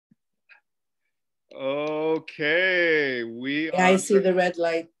Okay, Yeah, I see the red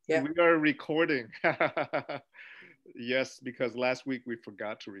light. Yeah. we are recording. Yes, because last week we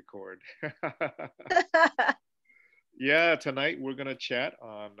forgot to record. Yeah, tonight we're gonna chat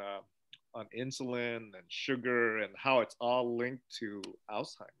on insulin and sugar and how it's all linked to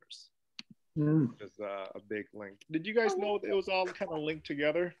Alzheimer's. Mm. Is a big link. Did you guys know it was all kind of linked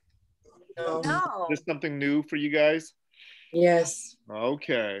together? No. Is No. this something new for you guys? Yes.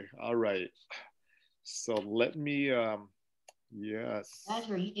 Okay, all right. So let me, yes.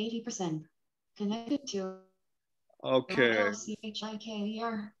 Battery 80%. Connected to Okay.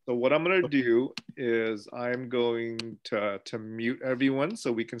 LCHIKER. So what I'm gonna do is I'm going to mute everyone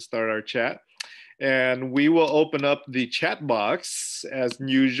so we can start our chat. And we will open up the chat box as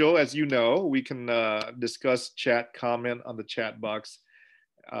usual. As you know, we can discuss chat, comment on the chat box.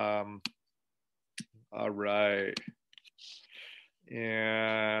 Um, all right.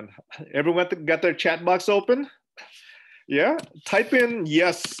 And everyone got their chat box open? Yeah, type in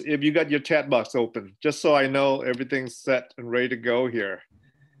yes if you got your chat box open, just so I know everything's set and ready to go here.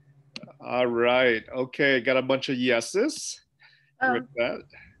 All right. Okay, got a bunch of yeses with that.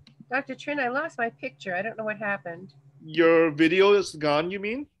 Dr. Trin, I lost my picture. I don't know what happened. Your video is gone, you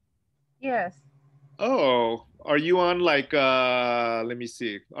mean? Yes. Oh, are you on like, let me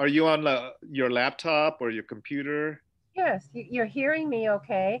see. Are you on your laptop or your computer? Yes, you're hearing me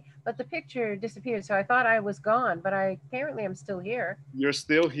okay, but the picture disappeared. So I thought I was gone, but I apparently I'm still here. You're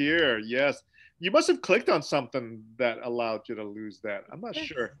still here, yes. You must have clicked on something that allowed you to lose that. I'm not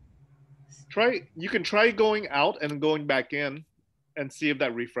sure. You can try going out and going back in and see if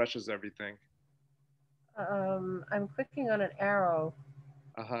that refreshes everything. I'm clicking on an arrow.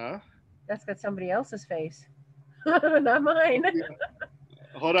 Uh-huh. That's got somebody else's face, not mine.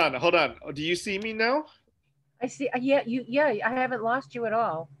 Hold on, hold on. Do you see me now? I see. Yeah, Yeah, I haven't lost you at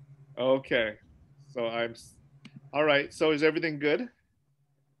all. Okay. So all right. So is everything good?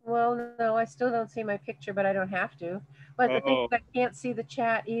 Well, no, I still don't see my picture, but I don't have to. But the thing is, Oh, I can't see the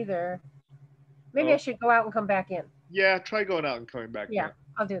chat either. Maybe I oh, should go out and come back in. yeah. Try going out and coming back Yeah, in.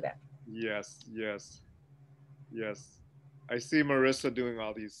 I'll do that. Yes, yes, yes. I see Marissa doing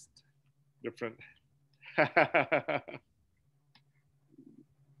all these different.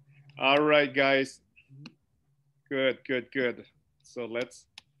 All right, guys. Good, good, good. So let's.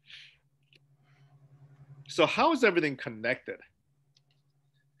 So how is everything connected?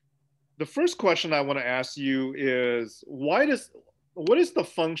 The first question I want to ask you is what is the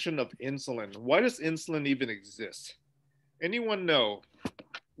function of insulin? Why does insulin even exist? Anyone know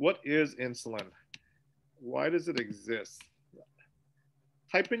what is insulin? Why does it exist?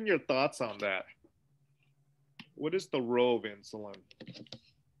 Type in your thoughts on that. What is the role of insulin?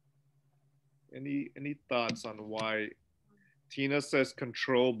 Any thoughts on why? Tina says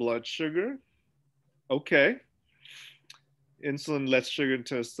control blood sugar. Okay. Insulin lets sugar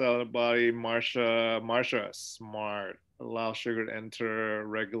into the cell of the body. Marsha, smart. Allow sugar to enter,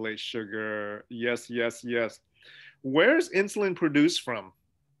 regulate sugar. Yes, yes, yes. Where's insulin produced from?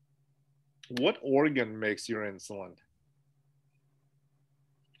 What organ makes your insulin?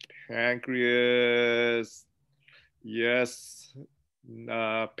 Pancreas. Yes.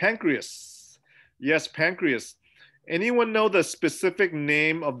 Pancreas. Yes, pancreas. Anyone know the specific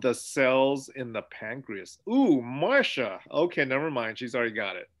name of the cells in the pancreas? Ooh, Marsha. Okay, never mind. She's already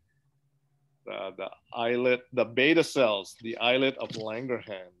got it. The islet, the beta cells, the islet of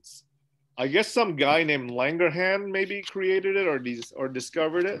Langerhans. I guess some guy named Langerhans maybe created it or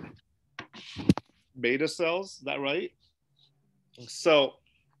discovered it. Beta cells, is that right? So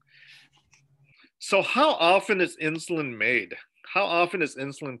how often is insulin made? How often is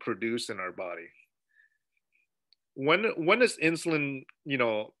insulin produced in our body? When is insulin,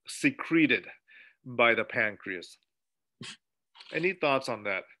 secreted by the pancreas? Any thoughts on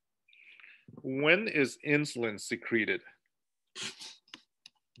that? When is insulin secreted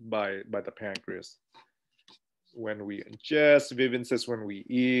by the pancreas? When we ingest. Vivian says when we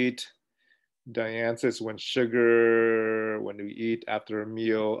eat. Diane says when we eat after a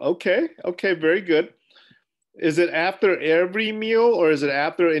meal. Okay, very good. Is it after every meal or is it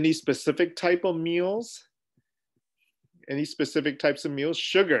after any specific type of meals? Any specific types of meals?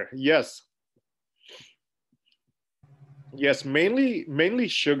 Sugar, yes. Yes, mainly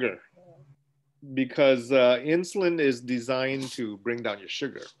sugar, because insulin is designed to bring down your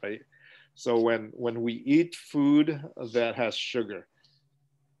sugar, right? So when we eat food that has sugar,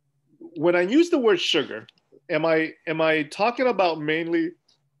 when I use the word sugar, am I talking about mainly,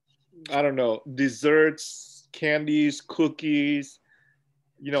 I don't know, desserts, candies, cookies,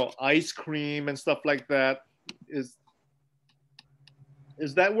 ice cream and stuff like that? Is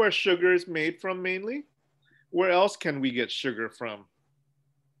Is that where sugar is made from mainly? Where else can we get sugar from?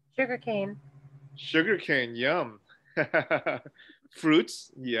 Sugar cane. Sugar cane, yum.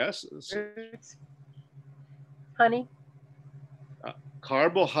 Fruits, yes. Fruits. Honey.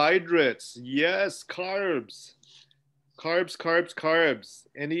 Carbohydrates, yes. Carbs. Carbs.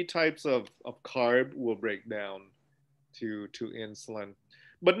 Any types of carb will break down to insulin.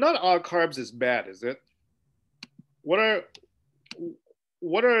 But not all carbs is bad, is it? What are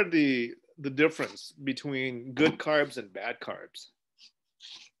the difference between good carbs and bad carbs?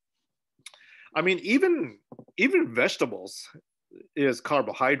 I mean, even vegetables is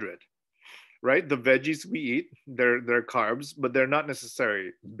carbohydrate, right? The veggies we eat, they're carbs, but they're not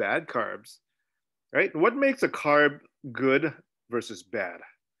necessarily bad carbs, right? What makes a carb good versus bad?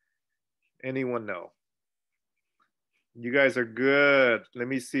 Anyone know? You guys are good. Let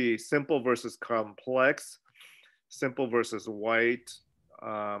me see. Simple versus complex. Simple versus white.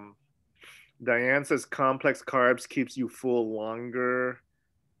 Diane says complex carbs keeps you full longer.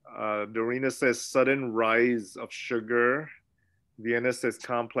 Dorina says sudden rise of sugar. Vienna says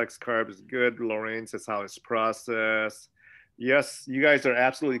complex carb is good. Lorraine says how it's processed. Yes, you guys are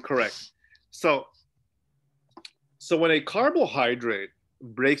absolutely correct. So when a carbohydrate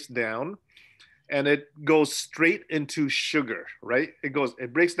breaks down and it goes straight into sugar, right?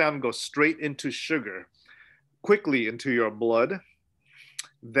 It breaks down and goes straight into sugar, quickly into your blood.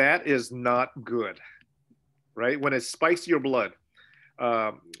 That is not good, right? When it spikes your blood.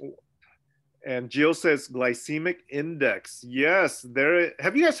 And Jill says glycemic index. Yes, there.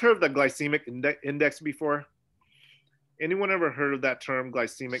 Have you guys heard of the glycemic index before? Anyone ever heard of that term,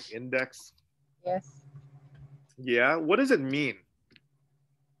 glycemic index? Yes. Yeah. What does it mean?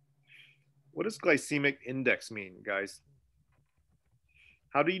 What does glycemic index mean, guys?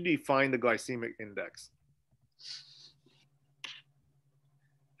 How do you define the glycemic index?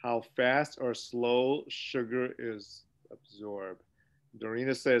 How fast or slow sugar is absorbed.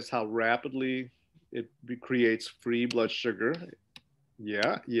 Dorina says how rapidly it creates free blood sugar.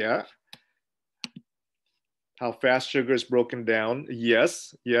 Yeah. How fast sugar is broken down.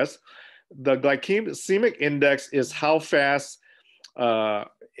 Yes. The glycemic index is how fast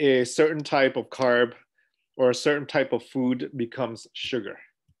a certain type of carb or a certain type of food becomes sugar,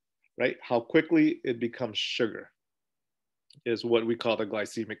 right? How quickly it becomes sugar is what we call the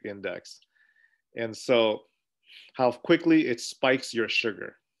glycemic index. And so how quickly it spikes your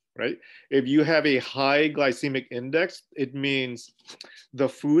sugar, right? If you have a high glycemic index, it means the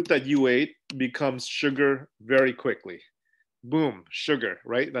food that you ate becomes sugar very quickly. Boom, sugar,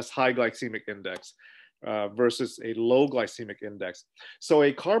 right? That's high glycemic index versus a low glycemic index. So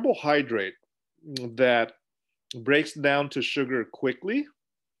a carbohydrate that breaks down to sugar quickly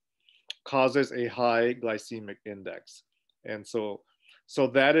causes a high glycemic index. And so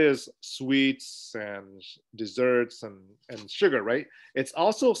that is sweets and desserts and sugar, right? It's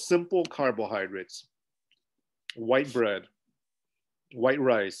also simple carbohydrates, white bread, white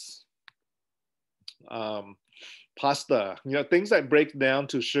rice, pasta, things that break down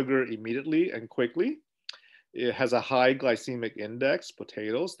to sugar immediately and quickly. It has a high glycemic index,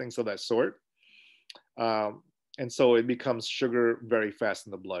 potatoes, things of that sort. And so it becomes sugar very fast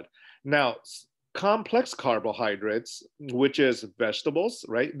in the blood. Now, complex carbohydrates, which is vegetables,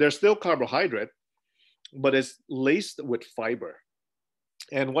 right? They're still carbohydrate, but it's laced with fiber.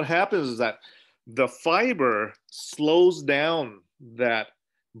 And what happens is that the fiber slows down that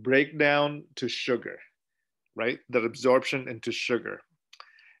breakdown to sugar, right? That absorption into sugar.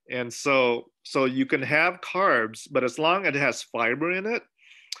 And so you can have carbs, but as long as it has fiber in it,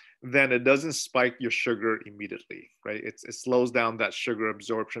 then it doesn't spike your sugar immediately, right? It slows down that sugar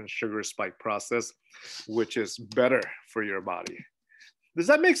absorption, sugar spike process, which is better for your body. Does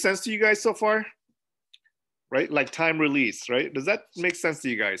that make sense to you guys so far? Right? Like time release, right? Does that make sense to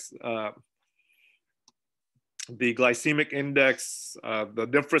you guys? The glycemic index, the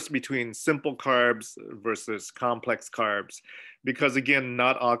difference between simple carbs versus complex carbs, because again,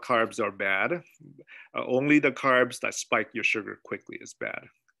 not all carbs are bad. Only the carbs that spike your sugar quickly is bad.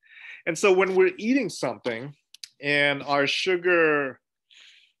 And so when we're eating something and our sugar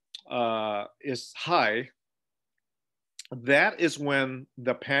is high, that is when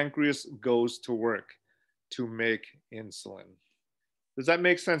the pancreas goes to work to make insulin. Does that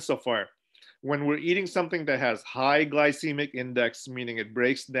make sense so far? When we're eating something that has high glycemic index, meaning it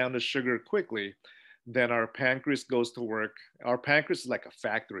breaks down the sugar quickly, then our pancreas goes to work. Our pancreas is like a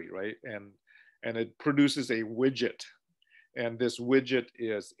factory, right? And it produces a widget. And this widget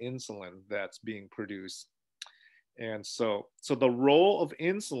is insulin that's being produced. And so the role of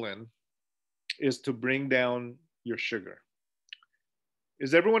insulin is to bring down your sugar.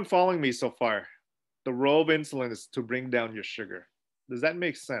 Is everyone following me so far? The role of insulin is to bring down your sugar. Does that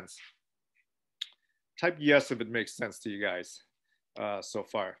make sense? Type yes if it makes sense to you guys so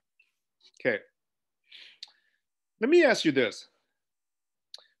far. Okay. Let me ask you this.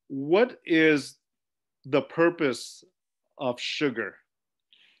 What is the purpose of sugar?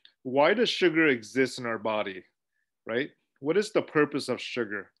 Why does sugar exist in our body, right? What is the purpose of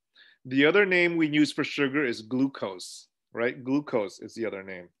sugar? The other name we use for sugar is glucose, right? Glucose is the other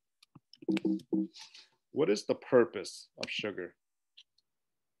name. What is the purpose of sugar?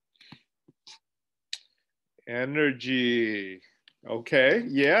 Energy. Okay,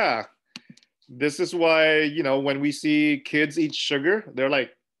 yeah. This is why, you know, when we see kids eat sugar, they're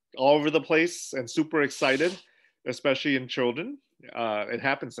like all over the place and super excited, especially in children. It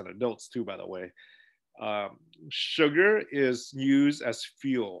happens in adults too, by the way. Sugar is used as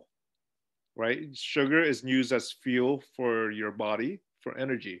fuel, right? Sugar is used as fuel for your body, for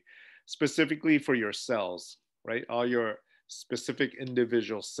energy, specifically for your cells, right? All your specific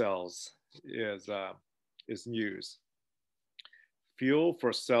individual cells is used. Fuel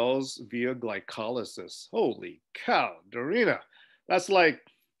for cells via glycolysis. Holy cow, Dorina, that's like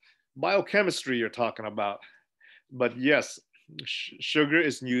biochemistry you're talking about. But yes, sugar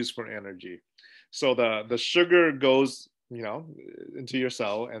is used for energy. So the sugar goes, you know, into your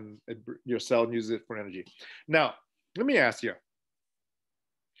cell, and your cell uses it for energy. Now, let me ask you,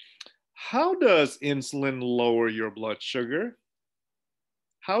 how does insulin lower your blood sugar?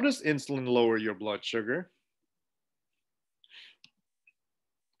 How does insulin lower your blood sugar?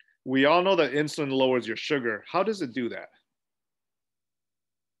 We all know that insulin lowers your sugar. How does it do that?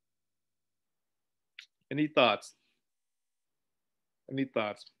 Any thoughts? Any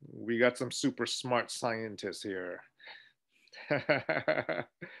thoughts? We got some super smart scientists here.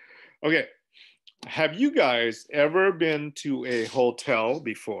 Okay. Have you guys ever been to a hotel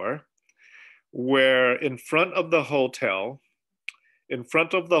before where in front of the hotel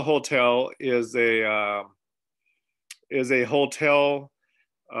is a hotel,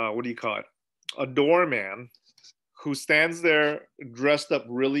 what do you call it? A doorman who stands there dressed up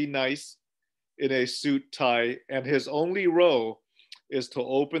really nice in a suit, tie, and his only role is to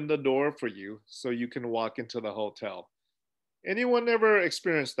open the door for you so you can walk into the hotel. Anyone ever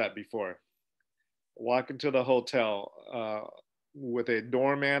experienced that before? Walk into the hotel with a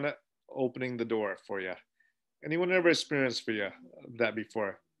doorman opening the door for you. Anyone ever experienced for you that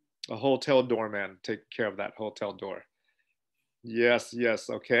before? A hotel doorman take care of that hotel door. Yes, yes,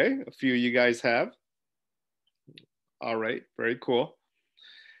 okay. A few of you guys have. All right, very cool.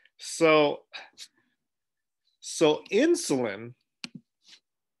 So insulin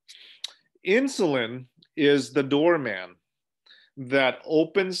is the doorman that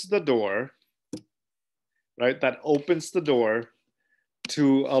opens the door, right? That opens the door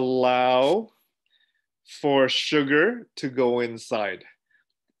to allow for sugar to go inside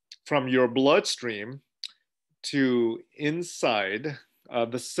from your bloodstream to inside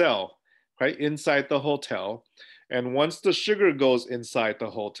the cell, right? Inside the hotel. And once the sugar goes inside the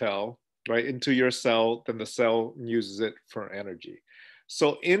hotel, right, into your cell, then the cell uses it for energy.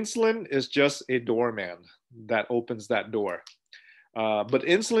 So insulin is just a doorman that opens that door. But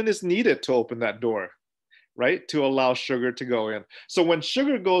insulin is needed to open that door, right? To allow sugar to go in. So when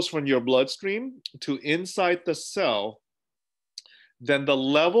sugar goes from your bloodstream to inside the cell, then the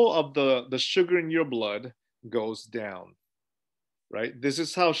level of the sugar in your blood goes down, right? This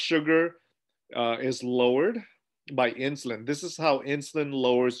is how sugar is lowered by insulin. This is how insulin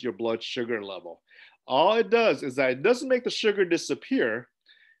lowers your blood sugar level. All it does is that it doesn't make the sugar disappear.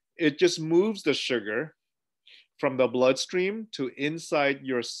 It just moves the sugar from the bloodstream to inside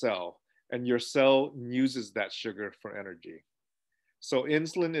your cell, and your cell uses that sugar for energy. So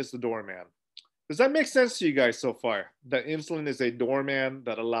insulin is the doorman. Does that make sense to you guys so far? That insulin is a doorman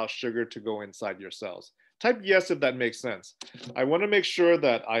that allows sugar to go inside your cells. Type yes if that makes sense. I want to make sure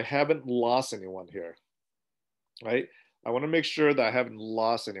that I haven't lost anyone here, right? I want to make sure that I haven't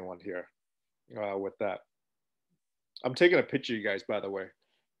lost anyone here with that. I'm taking a picture, you guys, by the way.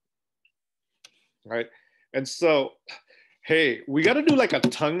 Right? And so, hey, we got to do like a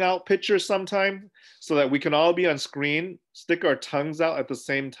tongue out picture sometime so that we can all be on screen, stick our tongues out at the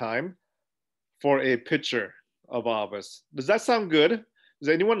same time for a picture of all of us. Does that sound good? Does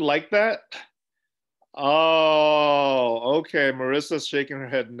anyone like that? Oh, okay. Marissa's shaking her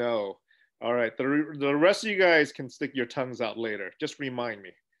head no. All right. The rest of you guys can stick your tongues out later. Just remind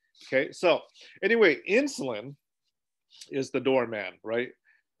me. Okay. So anyway, insulin is the doorman, right?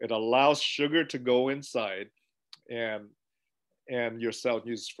 It allows sugar to go inside and your cell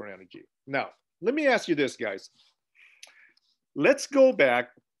uses for energy. Now, let me ask you this, guys. let's go back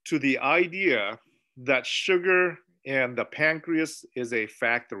to the idea that sugar and the pancreas is a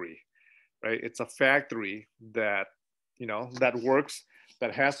factory, right? It's a factory that, that works,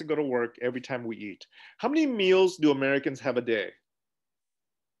 that has to go to work every time we eat. How many meals do Americans have a day?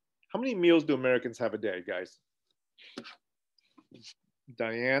 How many meals do Americans have a day, guys?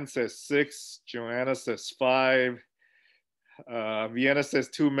 Diane says 6, Joanna says 5, Vienna says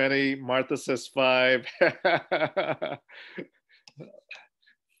too many, Martha says 5,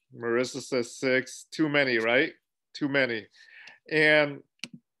 Marissa says 6, too many, right? Too many. And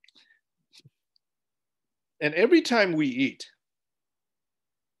every time we eat,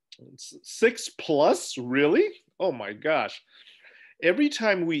 6 plus, really? Oh my gosh. Every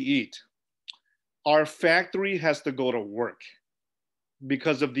time we eat, our factory has to go to work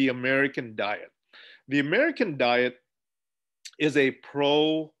because of the American diet. The American diet is a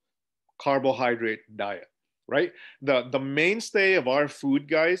pro-carbohydrate diet, right? The mainstay of our food,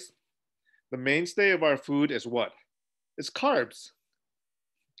 guys, the mainstay of our food is what? It's carbs,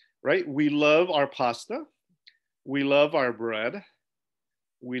 right? We love our pasta. We love our bread.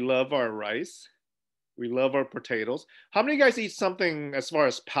 We love our rice. We love our potatoes. How many guys eat something as far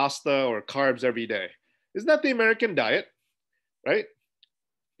as pasta or carbs every day? Isn't that the American diet, right?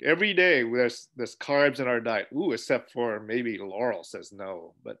 Every day there's carbs in our diet. Ooh, except for maybe Laurel says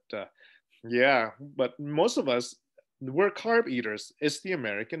no. But yeah, but most of us, we're carb eaters. It's the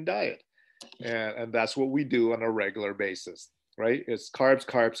American diet. And that's what we do on a regular basis, right? It's carbs,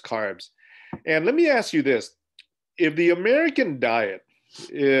 carbs, carbs. And let me ask you this. If the American diet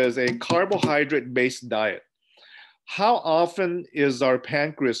is a carbohydrate-based diet, how often is our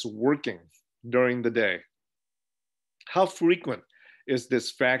pancreas working during the day? How frequent is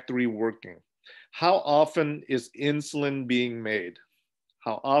this factory working? How often is insulin being made?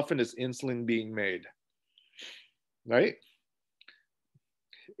 How often is insulin being made? Right?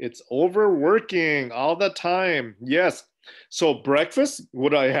 It's overworking all the time. Yes. So breakfast, what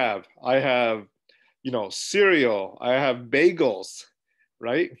do I have? I have, cereal. I have bagels,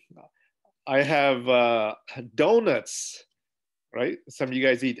 right? I have donuts, right? Some of you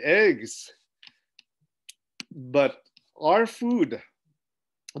guys eat eggs. But our food,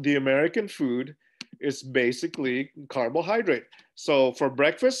 the American food, is basically carbohydrate. So for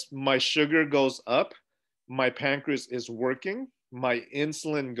breakfast, my sugar goes up, my pancreas is working, my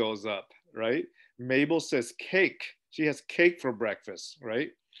insulin goes up, right? Mabel says cake. She has cake for breakfast, right?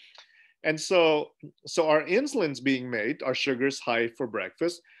 And so our insulin's being made, our sugar's high for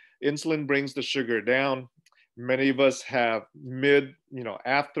breakfast. Insulin brings the sugar down. Many of us have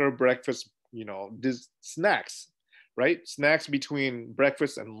after breakfast, these snacks, right? Snacks between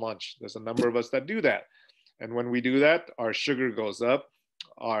breakfast and lunch. There's a number of us that do that. And when we do that, our sugar goes up,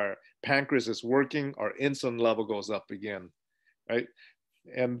 our pancreas is working, our insulin level goes up again, right?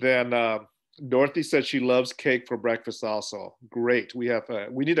 And then Dorothy said she loves cake for breakfast also. Great. We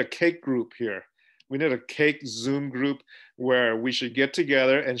need a cake group here. We need a cake Zoom group where we should get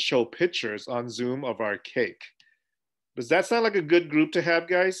together and show pictures on Zoom of our cake. Does that sound like a good group to have,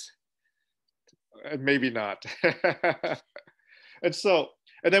 guys? Maybe not. And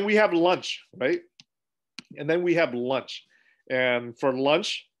then we have lunch, right? And then we have lunch. And for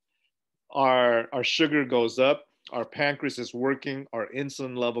lunch, our sugar goes up, our pancreas is working, our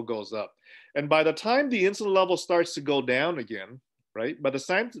insulin level goes up. And by the time the insulin level starts to go down again, right? By the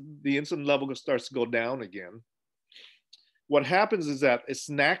time the insulin level starts to go down again, what happens is that it's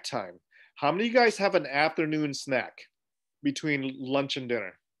snack time. How many of you guys have an afternoon snack between lunch and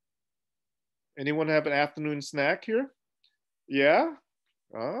dinner? Anyone have an afternoon snack here? Yeah?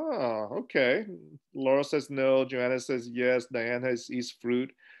 Oh, okay. Laura says no. Joanna says yes. Diana eats fruit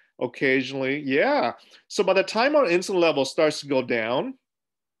occasionally. Yeah. So by the time our insulin level starts to go down,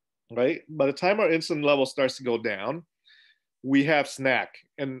 right? By the time our insulin level starts to go down, we have snack.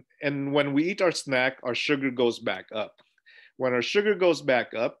 And when we eat our snack, our sugar goes back up. When our sugar goes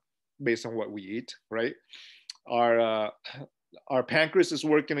back up, based on what we eat, right? Our pancreas is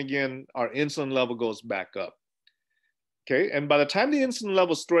working again, our insulin level goes back up. Okay, and by the time the insulin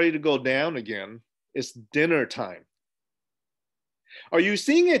level is ready to go down again, it's dinner time. Are you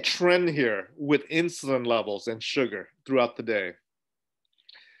seeing a trend here with insulin levels and sugar throughout the day?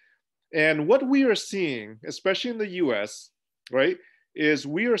 And what we are seeing, especially in the US, right, is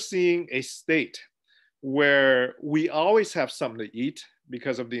we are seeing a state where we always have something to eat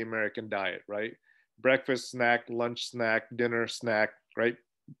because of the American diet, right? Breakfast snack, lunch snack, dinner snack, right?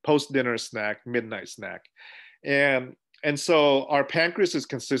 Post-dinner snack, midnight snack. And so our pancreas is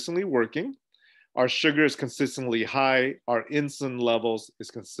consistently working. Our sugar is consistently high. Our insulin levels is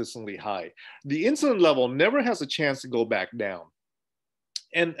consistently high. The insulin level never has a chance to go back down.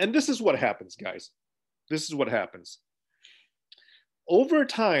 And this is what happens, guys. This is what happens. Over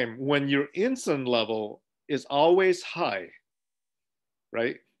time, when your insulin level is always high,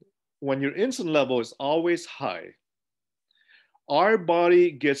 right? When your insulin level is always high, our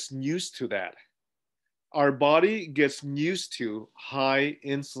body gets used to that. Our body gets used to high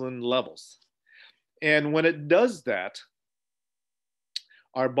insulin levels. And when it does that,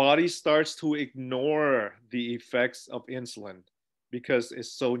 our body starts to ignore the effects of insulin because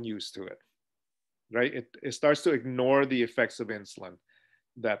it's so used to it, right? It starts to ignore the effects of insulin,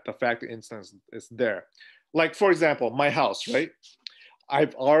 that the fact that insulin is there. Like, for example, my house, right?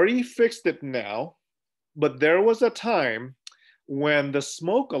 I've already fixed it now, but there was a time when the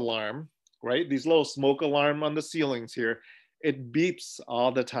smoke alarm, right? These little smoke alarm on the ceilings here, it beeps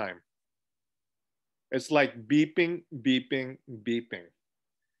all the time. It's like beeping, beeping, beeping.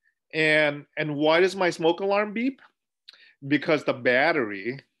 And why does my smoke alarm beep? Because the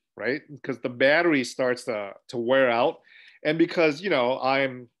battery, right? Because the battery starts to wear out. And because,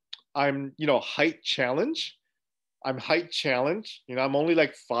 I'm height challenge. I'm height challenge. I'm only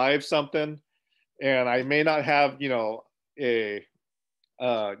like 5 something, and I may not have, a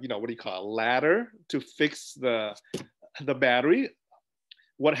what do you call it, a ladder to fix the battery.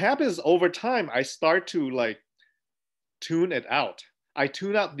 What happens over time, I start to like tune it out. I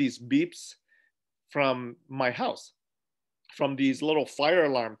tune out these beeps from my house, from these little fire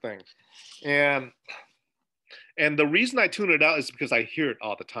alarm things. And the reason I tune it out is because I hear it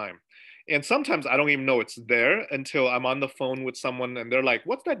all the time. And sometimes I don't even know it's there until I'm on the phone with someone and they're like,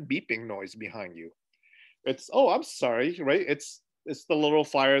 "What's that beeping noise behind you?" It's, "Oh, I'm sorry," right? It's the little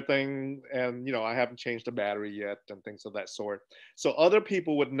fire thing, and I haven't changed the battery yet, and things of that sort. So other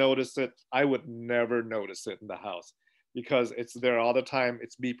people would notice it. I would never notice it in the house because it's there all the time.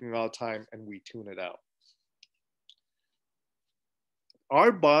 It's beeping all the time, and we tune it out.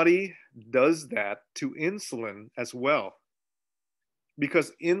 Our body does that to insulin as well,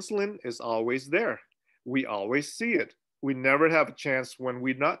 because insulin is always there. We always see it. We never have a chance when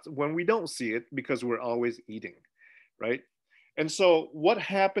we don't see it because we're always eating, right? And so what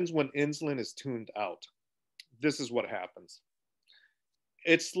happens when insulin is tuned out? This is what happens.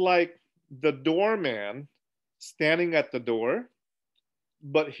 It's like the doorman standing at the door,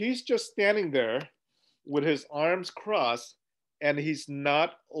 but he's just standing there with his arms crossed and he's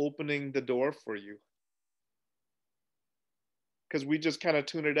not opening the door for you because we just kind of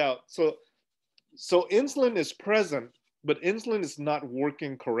tune it out. So insulin is present, but insulin is not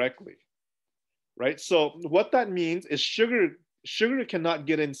working correctly, right? So what that means is sugar cannot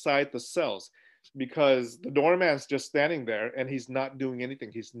get inside the cells because the doorman's just standing there and he's not doing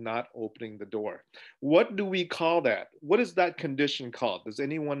anything. He's not opening the door. What do we call that? What is that condition called? Does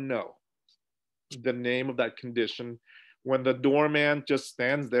anyone know the name of that condition when the doorman just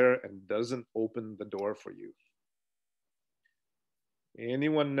stands there and doesn't open the door for you?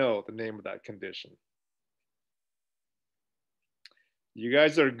 Anyone know the name of that condition? You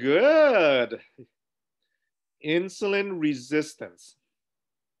guys are good. Insulin resistance.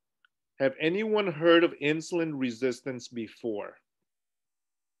 Have anyone heard of insulin resistance before?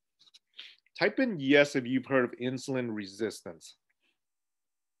 Type in yes if you've heard of insulin resistance.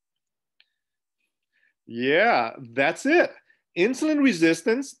 Yeah, that's it. Insulin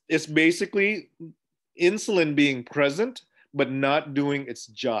resistance is basically insulin being present but not doing its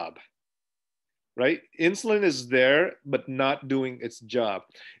job, right? Insulin is there but not doing its job.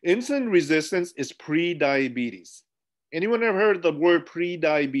 Insulin resistance is pre-diabetes. Anyone ever heard the word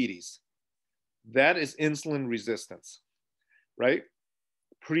pre-diabetes? That is insulin resistance, right?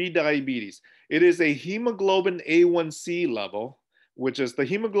 Pre-diabetes. It is a hemoglobin A1C level, which is the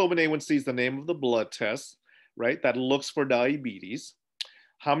hemoglobin A1C is the name of the blood test, right? That looks for diabetes.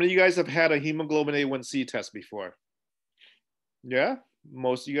 How many of you guys have had a hemoglobin A1C test before? Yeah,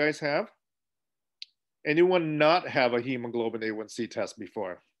 most of you guys have. Anyone not have a hemoglobin A1C test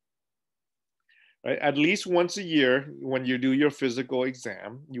before? Right? At least once a year when you do your physical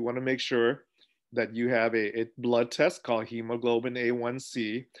exam, you want to make sure that you have a blood test called hemoglobin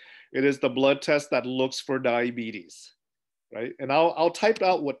A1C. It is the blood test that looks for diabetes, right? And I'll type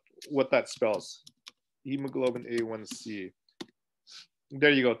out what that spells. Hemoglobin A1C.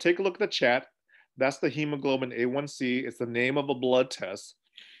 There you go. Take a look at the chat. That's the hemoglobin A1C. It's the name of a blood test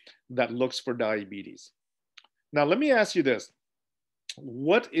that looks for diabetes. Now, let me ask you this.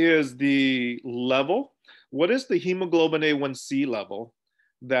 What is the level? What is the hemoglobin A1C level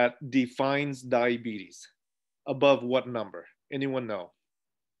that defines diabetes? Above what number? Anyone know?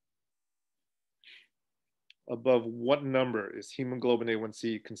 Above what number is hemoglobin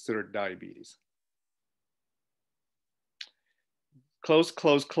A1C considered diabetes? Close,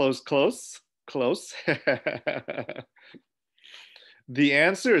 close, close, close, close. The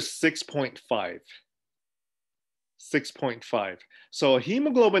answer is 6.5. 6.5. So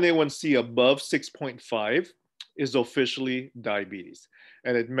hemoglobin A1C above 6.5 is officially diabetes.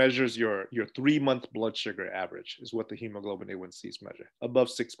 And it measures your 3-month blood sugar average is what the hemoglobin A1Cs measure, above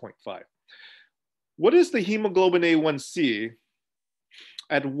 6.5. What is the hemoglobin A1C?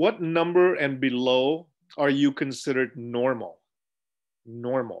 At what number and below are you considered normal?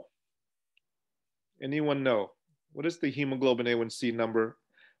 Normal. Anyone know? What is the hemoglobin A1C number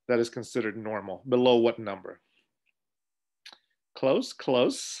that is considered normal? Below what number? Close,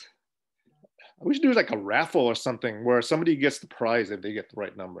 close. We should do like a raffle or something where somebody gets the prize if they get the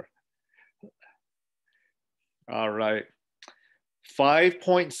right number. All right.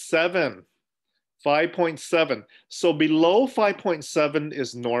 5.7. 5.7. So below 5.7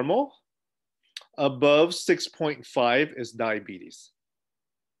 is normal. Above 6.5 is diabetes.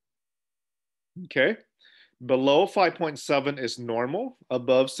 Okay. Below 5.7 is normal.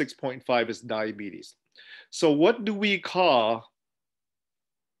 Above 6.5 is diabetes. So what do we call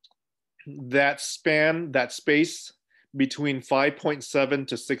that span, that space between 5.7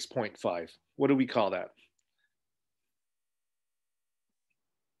 to 6.5? What do we call that?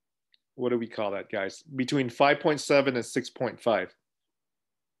 What do we call that, guys? Between 5.7 and 6.5.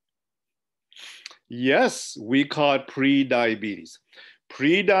 Yes, we call it pre-diabetes.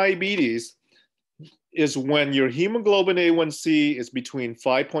 Pre-diabetes is when your hemoglobin A1C is between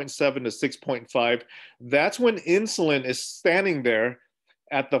 5.7 to 6.5. That's when insulin is standing there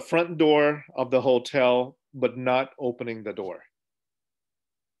at the front door of the hotel, but not opening the door.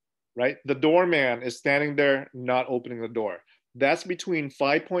 Right? The doorman is standing there, not opening the door. That's between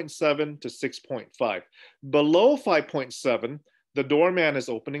 5.7 to 6.5. Below 5.7, the doorman is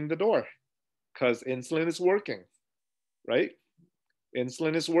opening the door because insulin is working, right?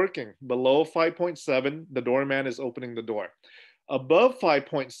 Insulin is working. Below 5.7, the doorman is opening the door. Above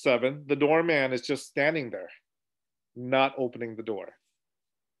 5.7, the doorman is just standing there, not opening the door.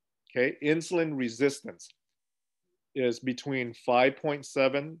 Okay, insulin resistance is between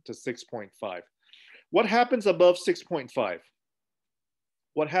 5.7 to 6.5. What happens above 6.5?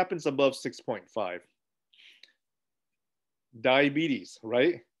 What happens above 6.5? Diabetes,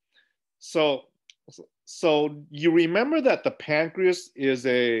 right? So you remember that the pancreas is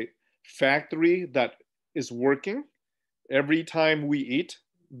a factory that is working. Every time we eat,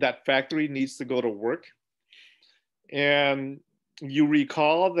 that factory needs to go to work. And you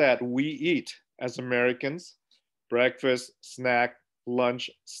recall that we eat as Americans, breakfast, snack, lunch,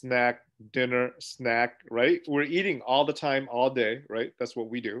 snack, dinner, snack, right? We're eating all the time, all day, right? That's what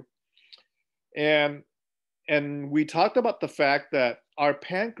we do. And we talked about the fact that our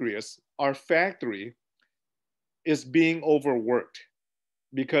pancreas, our factory, is being overworked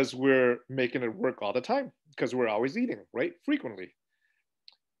because we're making it work all the time because we're always eating, right? Frequently.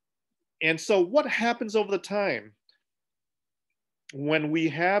 And so what happens over the time when we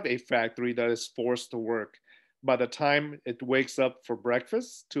have a factory that is forced to work? By the time it wakes up for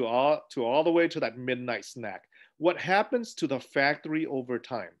breakfast to all the way to that midnight snack, what happens to the factory over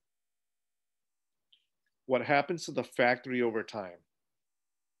time? What happens to the factory over time?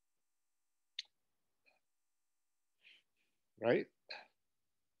 Right?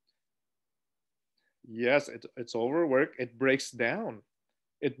 Yes, it's overwork. It breaks down.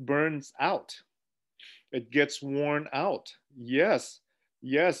 It burns out. It gets worn out. Yes,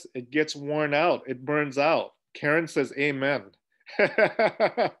 yes, it gets worn out. It burns out. Karen says, amen.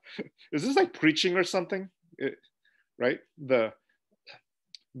 Is this like preaching or something? Right? The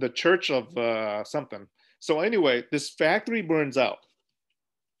church of something. So anyway, this factory burns out.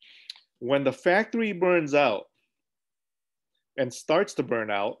 When the factory burns out and starts to burn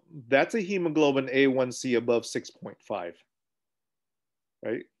out, that's a hemoglobin A1C above 6.5.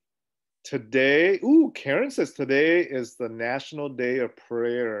 Right? Today, Karen says today is the National Day of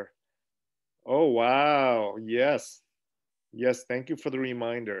Prayer. Oh, wow. Yes. Yes, thank you for the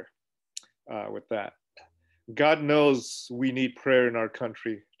reminder with that. God knows we need prayer in our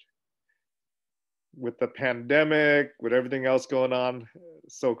country. With the pandemic, with everything else going on,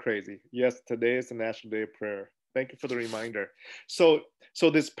 so crazy. Yes, today is the National Day of Prayer. Thank you for the reminder. So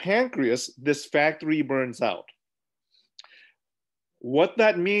this pancreas, this factory burns out. What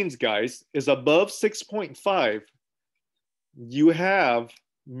that means, guys, is above 6.5, you have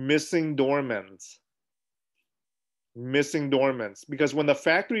missing dormants. Missing dormants. Because when the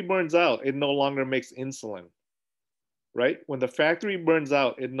factory burns out, it no longer makes insulin. Right? When the factory burns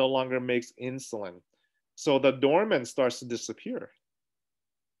out, it no longer makes insulin. So the doorman starts to disappear.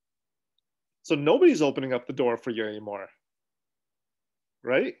 So nobody's opening up the door for you anymore,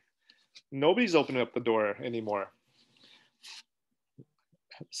 right? Nobody's opening up the door anymore.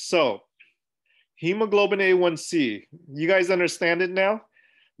 So hemoglobin A1C, you guys understand it now?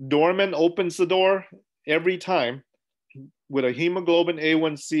 Doorman opens the door every time with a hemoglobin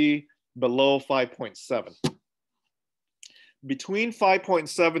A1C below 5.7. Between 5.7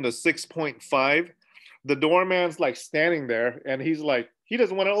 to 6.5, the doorman's like standing there and he's like, he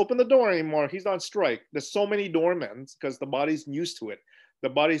doesn't want to open the door anymore. He's on strike. There's so many doormans because the body's used to it. The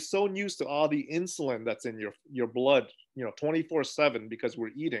body's so used to all the insulin that's in your blood, 24/7 because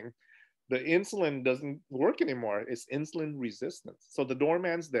we're eating. The insulin doesn't work anymore. It's insulin resistance. So the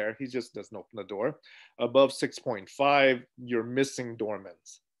doorman's there. He just doesn't open the door. Above 6.5, you're missing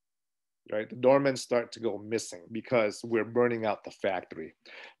doormans, right? The doormans start to go missing because we're burning out the factory.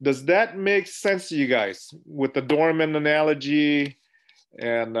 Does that make sense to you guys with the doorman analogy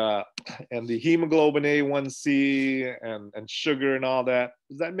and the hemoglobin A1C and sugar and all that?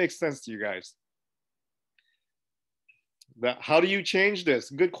 Does that make sense to you guys? How do you change this?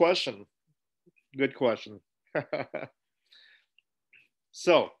 Good question. Good question.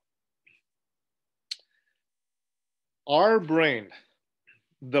 So, our brain,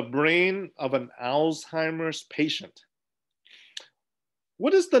 the brain of an Alzheimer's patient,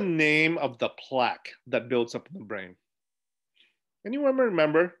 what is the name of the plaque that builds up in the brain? Anyone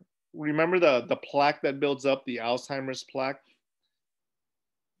remember the plaque that builds up, the Alzheimer's plaque?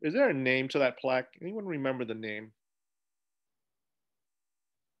 Is there a name to that plaque? Anyone remember the name?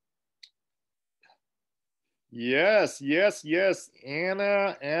 Yes.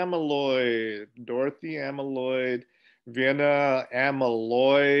 Anna amyloid, Dorothy amyloid, Vienna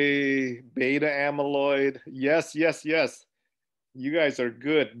amyloid, beta amyloid. Yes. You guys are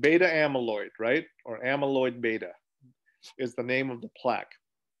good. Beta amyloid, right? Or amyloid beta is the name of the plaque.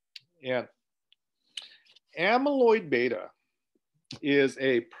 And amyloid beta is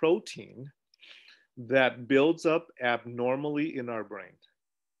a protein that builds up abnormally in our brain.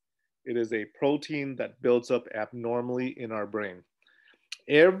 It is a protein that builds up abnormally in our brain.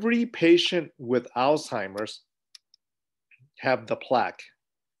 Every patient with Alzheimer's have the plaque,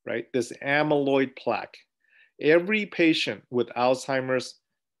 right? This amyloid plaque. Every patient with Alzheimer's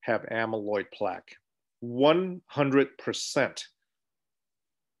have amyloid plaque, 100%.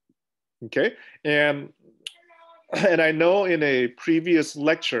 Okay, and I know in a previous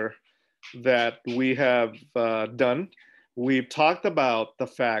lecture that we have done, we've talked about the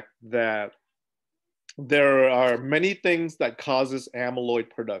fact that there are many things that causes amyloid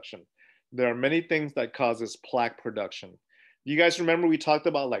production. There are many things that causes plaque production. You guys remember we talked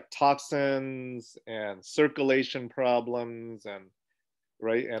about like toxins and circulation problems and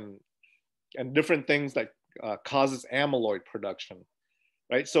right and different things that causes amyloid production,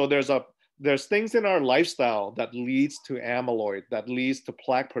 right? So there's things in our lifestyle that leads to amyloid, that leads to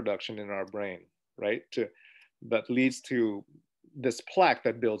plaque production in our brain, right? That leads to this plaque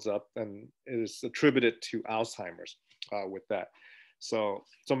that builds up and is attributed to Alzheimer's with that. So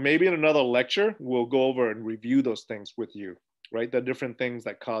maybe in another lecture, we'll go over and review those things with you, right? The different things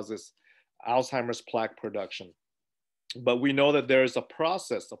that causes Alzheimer's plaque production. But we know that there is a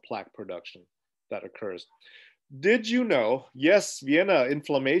process of plaque production that occurs. Did you know, yes, Vienna,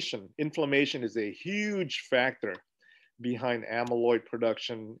 inflammation. Inflammation is a huge factor behind amyloid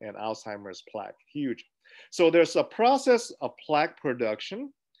production and Alzheimer's plaque, huge. So there's a process of plaque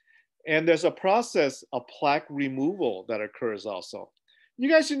production and there's a process of plaque removal that occurs also.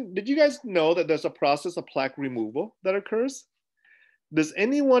 Did you guys know that there's a process of plaque removal that occurs? Does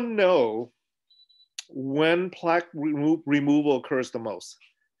anyone know when plaque removal occurs the most?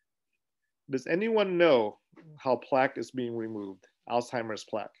 Does anyone know how plaque is being removed, Alzheimer's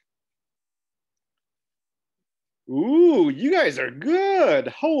plaque? Ooh, you guys are good.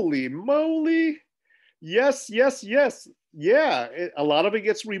 Holy moly. Yes. Yeah, a lot of it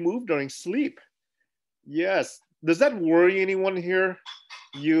gets removed during sleep. Yes. Does that worry anyone here?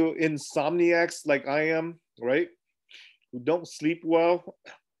 You insomniacs like I am, right? Who don't sleep well?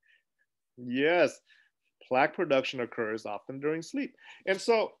 Yes. Plaque production occurs often during sleep. And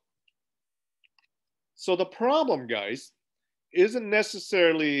so the problem, guys, isn't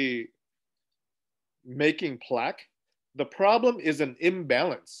necessarily making plaque. The problem is an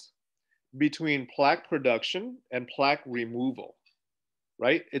imbalance between plaque production and plaque removal,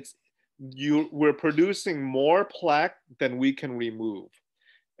 right? We're producing more plaque than we can remove.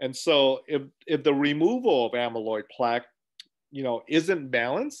 And so if the removal of amyloid plaque, isn't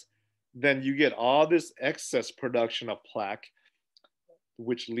balanced, then you get all this excess production of plaque,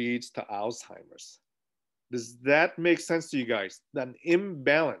 which leads to Alzheimer's. Does that make sense to you guys? An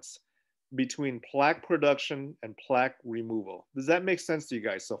imbalance between plaque production and plaque removal. Does that make sense to you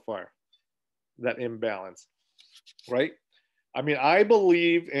guys so far? That imbalance, right? I mean, I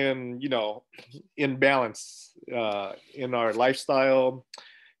believe in, you know, in balance in our lifestyle,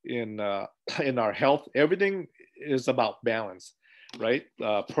 in our health. Everything is about balance, right?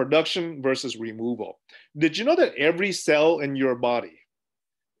 Production versus removal. Did you know that every cell in your body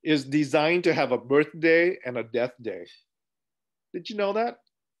is designed to have a birthday and a death day? Did you know that?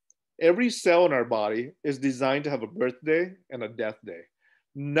 Every cell in our body is designed to have a birthday and a death day.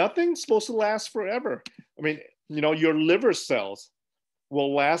 Nothing's supposed to last forever. I mean, you know, your liver cells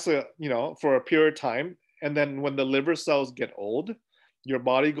will last, you know, for a period of time. And then when the liver cells get old, your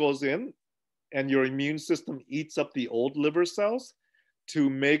body goes in and your immune system eats up the old liver cells to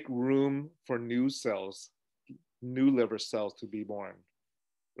make room for new cells, new liver cells to be born,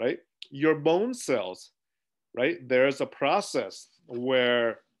 right? Your bone cells, right? There's a process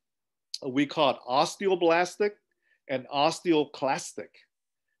where we call it osteoblastic and osteoclastic,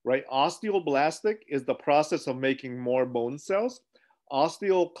 right? Osteoblastic is the process of making more bone cells.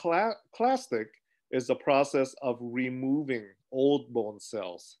 Osteoclastic is the process of removing old bone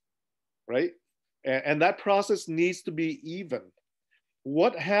cells, right? And that process needs to be even.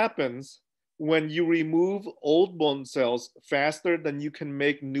 What happens when you remove old bone cells faster than you can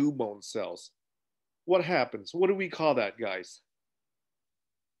make new bone cells? What happens? What do we call that, guys?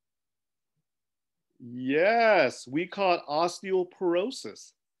 Yes, we call it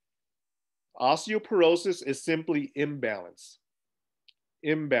osteoporosis. Osteoporosis is simply imbalance.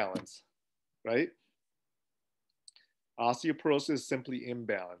 Imbalance, right? Osteoporosis is simply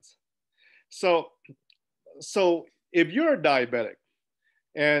imbalance. So if you're a diabetic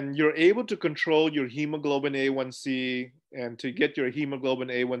and you're able to control your hemoglobin A1C and to get your hemoglobin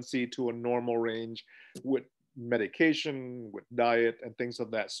A1C to a normal range with medication, with diet, and things of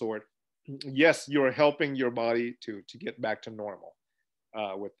that sort, yes, you're helping your body to get back to normal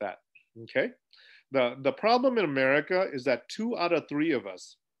with that. Okay. The problem in America is that 2 out of 3 of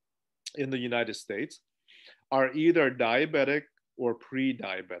us in the United States are either diabetic or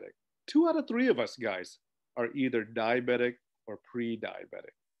pre-diabetic. 2 out of 3 of us, guys, are either diabetic or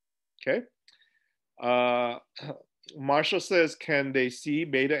pre-diabetic. Okay. Marshall says, can they see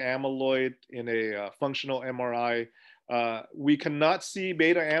beta amyloid in a functional MRI? We cannot see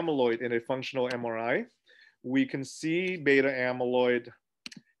beta amyloid in a functional MRI. We can see beta amyloid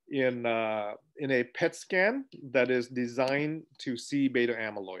in a PET scan that is designed to see beta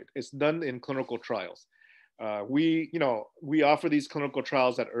amyloid. It's done in clinical trials. We offer these clinical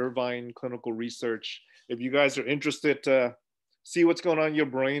trials at Irvine Clinical Research. If you guys are interested to see what's going on in your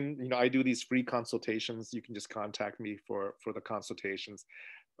brain, you know, I do these free consultations. You can just contact me for the consultations,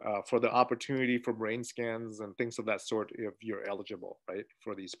 for the opportunity for brain scans and things of that sort if you're eligible, right,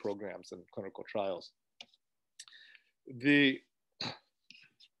 for these programs and clinical trials.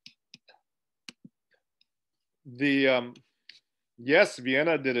 Yes,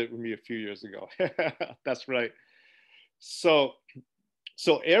 Vienna did it with me a few years ago. That's right. So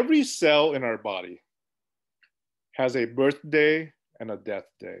every cell in our body has a birthday and a death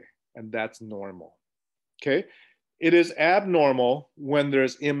day, and that's normal. Okay. It is abnormal when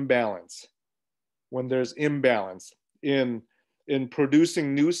there's imbalance. When there's imbalance in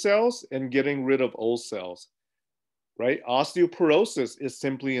producing new cells and getting rid of old cells, right? Osteoporosis is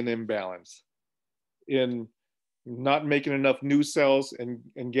simply an imbalance in not making enough new cells and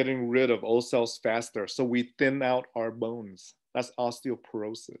getting rid of old cells faster. So we thin out our bones. That's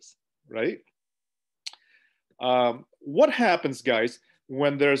osteoporosis, right? What happens, guys,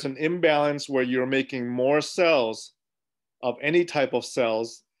 when there's an imbalance where you're making more cells of any type of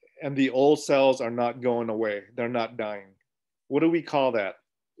cells and the old cells are not going away? They're not dying. What do we call that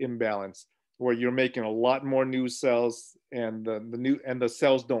imbalance? Where you're making a lot more new cells and the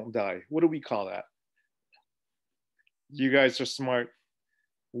cells don't die. What do we call that? You guys are smart.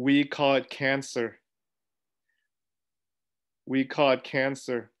 We call it cancer. We call it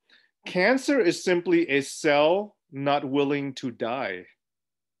cancer. Cancer is simply a cell not willing to die,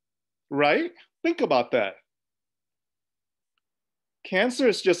 right? Think about that. Cancer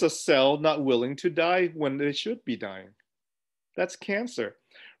is just a cell not willing to die when they should be dying. That's cancer,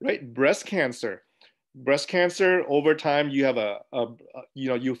 right? Breast cancer. Breast cancer, over time, you have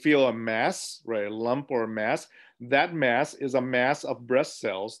you feel a mass, right? A lump or a mass. That mass is a mass of breast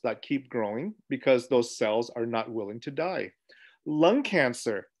cells that keep growing because those cells are not willing to die. Lung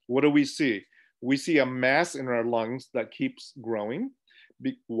cancer, what do we see? We see a mass in our lungs that keeps growing.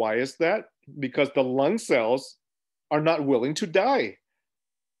 Why is that? Because the lung cells are not willing to die.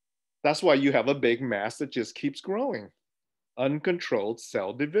 That's why you have a big mass that just keeps growing. Uncontrolled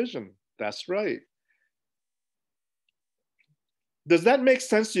cell division. That's right. Does that make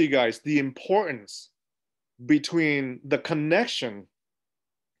sense to you guys? The importance between the connection,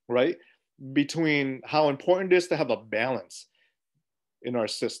 right? Between how important it is to have a balance in our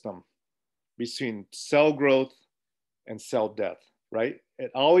system between cell growth and cell death, right? It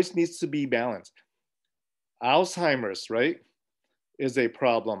always needs to be balanced. Alzheimer's, right, is a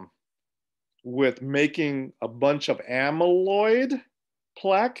problem with making a bunch of amyloid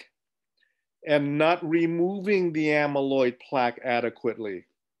plaque and not removing the amyloid plaque adequately,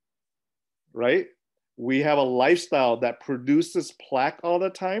 right? We have a lifestyle that produces plaque all the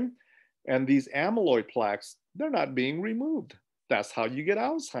time, and these amyloid plaques, they're not being removed. That's how you get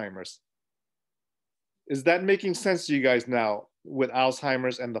Alzheimer's. Is that making sense to you guys now with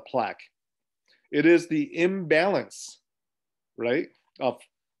Alzheimer's and the plaque? It is the imbalance, right, of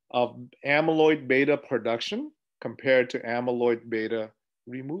amyloid beta production compared to amyloid beta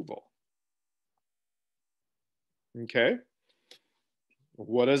removal. Okay.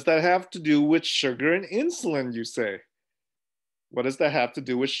 What does that have to do with sugar and insulin, you say? What does that have to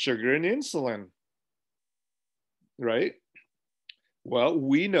do with sugar and insulin? Right? Well,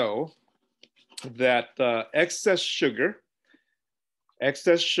 we know that excess sugar,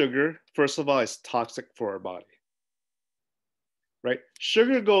 first of all, is toxic for our body. Right?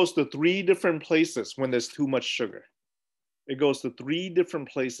 Sugar goes to 3 different places when there's too much sugar. It goes to 3 different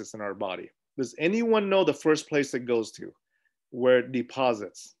places in our body. Does anyone know the first place it goes to, where it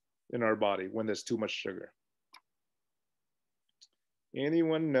deposits in our body when there's too much sugar?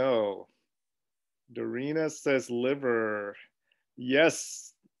 Anyone know? Dorina says liver.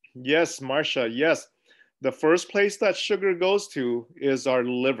 Yes, yes, Marcia, yes. The first place that sugar goes to is our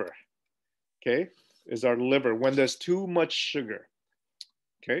liver, okay? Is our liver when there's too much sugar,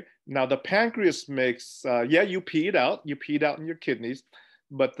 okay? Now the pancreas makes, yeah, you pee it out in your kidneys,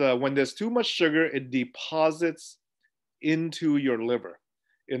 but when there's too much sugar, it deposits into your liver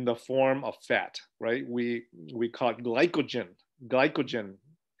in the form of fat, right? We call it glycogen. Glycogen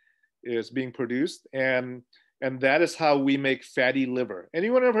is being produced, and that is how we make fatty liver.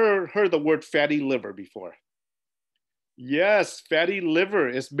 Anyone ever heard the word fatty liver before? Yes, fatty liver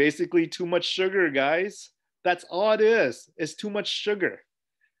is basically too much sugar, guys. That's all it is. It's too much sugar.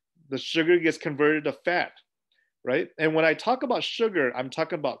 The sugar gets converted to fat, right? And when I talk about sugar, I'm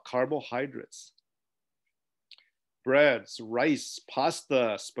talking about carbohydrates. Breads, rice,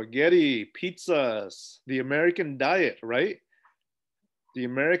 pasta, spaghetti, pizzas, the American diet, right? The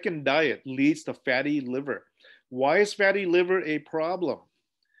American diet leads to fatty liver. Why is fatty liver a problem?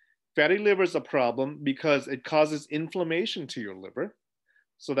 Fatty liver is a problem because it causes inflammation to your liver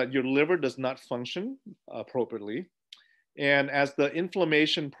so that your liver does not function appropriately. And as the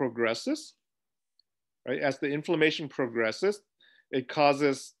inflammation progresses, right, it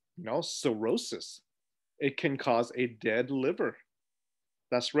causes, cirrhosis. It can cause a dead liver.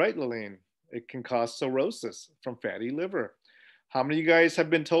 That's right, Lelaine. It can cause cirrhosis from fatty liver. How many of you guys have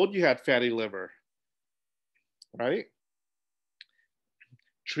been told you had fatty liver? Right?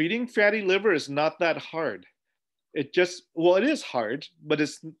 Treating fatty liver is not that hard. It is hard, but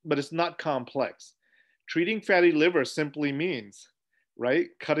it's not complex. Treating fatty liver simply means, right,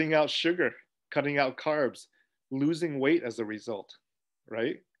 cutting out sugar, cutting out carbs, losing weight as a result,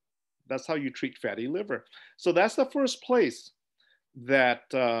 right? That's how you treat fatty liver. So that's the first place that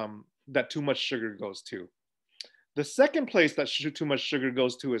that too much sugar goes to. The second place that too much sugar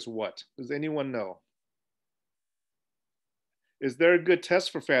goes to is what? Does anyone know? Is there a good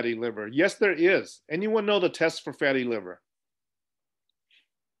test for fatty liver? Yes, there is. Anyone know the test for fatty liver?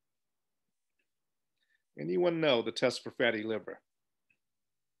 Anyone know the test for fatty liver?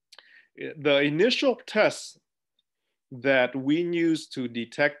 The initial test that we use to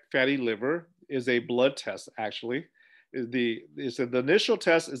detect fatty liver is a blood test, actually. The initial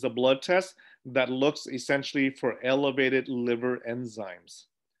test is a blood test that looks essentially for elevated liver enzymes.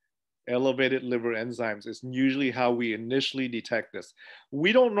 Elevated liver enzymes is usually how we initially detect this.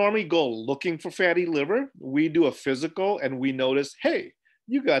 We don't normally go looking for fatty liver. We do a physical and we notice, hey,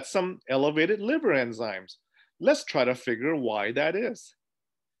 you got some elevated liver enzymes. Let's try to figure why that is,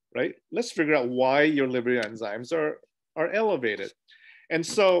 right? Let's figure out why your liver enzymes are elevated. And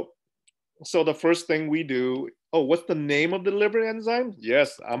so the first thing we do, what's the name of the liver enzyme?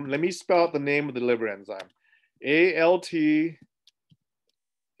 Yes, let me spell out the name of the liver enzyme. ALT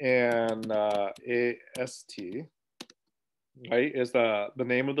and AST, right, is the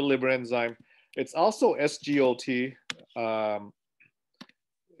name of the liver enzyme. It's also SGLT,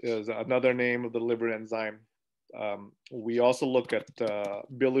 is another name of the liver enzyme. We also look at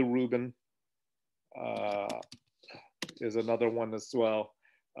bilirubin is another one as well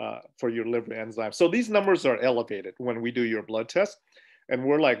for your liver enzymes. So these numbers are elevated when we do your blood test. And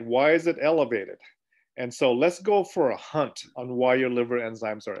we're like, why is it elevated? And so let's go for a hunt on why your liver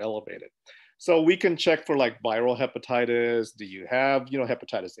enzymes are elevated. So we can check for like viral hepatitis. Do you have,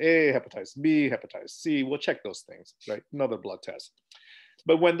 hepatitis A, hepatitis B, hepatitis C? We'll check those things, right? Another blood test.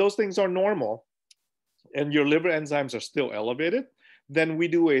 But when those things are normal and your liver enzymes are still elevated, then we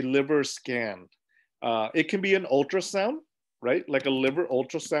do a liver scan. It can be an ultrasound, right? Like a liver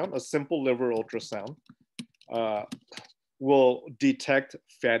ultrasound, a simple liver ultrasound will detect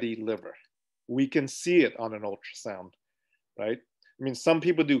fatty liver. We can see it on an ultrasound, right? I mean, some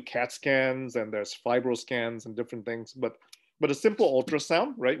people do CAT scans and there's fibro scans and different things, but a simple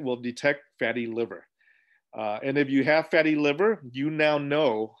ultrasound, right, will detect fatty liver. And if you have fatty liver, you now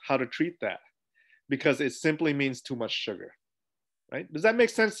know how to treat that because it simply means too much sugar, right? Does that make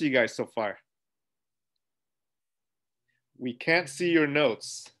sense to you guys so far? We can't see your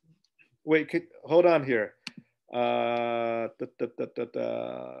notes. Wait, hold on here.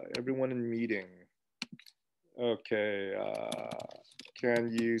 Everyone in meeting. Okay.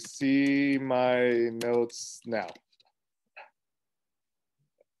 Can you see my notes now?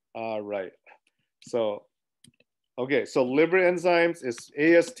 All right. So, okay. So liver enzymes is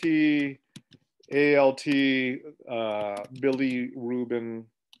AST, ALT, bilirubin.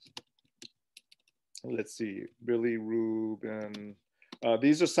 Let's see, bilirubin.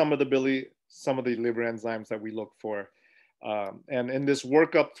 These are some of the liver enzymes that we look for. And in this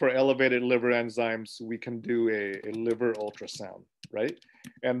workup for elevated liver enzymes, we can do a liver ultrasound, right?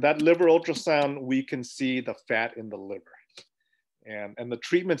 And that liver ultrasound, we can see the fat in the liver. And the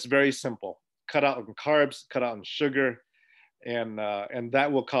treatment's very simple. Cut out on carbs, cut out on sugar, and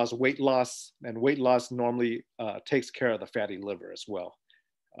that will cause weight loss. And weight loss normally takes care of the fatty liver as well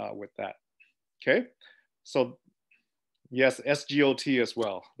with that. Okay, so yes, SGOT as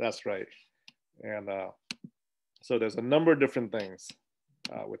well. That's right. And so there's a number of different things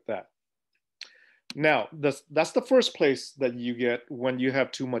with that. Now, that's the first place that you get when you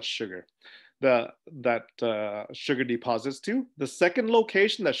have too much sugar, that sugar deposits to. The second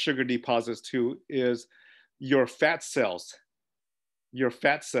location that sugar deposits to is your fat cells. Your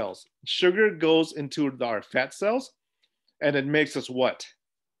fat cells. Sugar goes into our fat cells and it makes us what?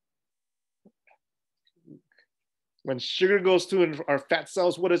 When sugar goes to our fat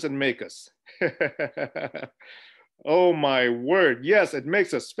cells, what does it make us? Oh my word. Yes, it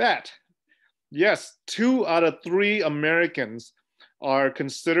makes us fat. Yes, 2 out of 3 Americans are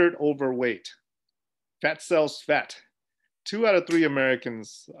considered overweight. Fat cells fat. 2 out of 3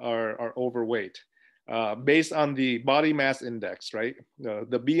 Americans are overweight based on the body mass index, right? The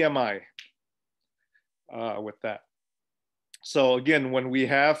BMI with that. So again, when we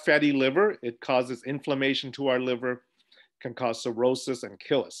have fatty liver, it causes inflammation to our liver, can cause cirrhosis and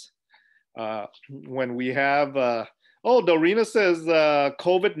kill us. When we have, Dorina says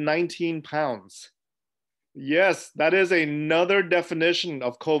COVID 19 pounds. Yes, that is another definition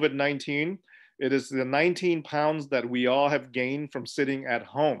of COVID-19. It is the 19 pounds that we all have gained from sitting at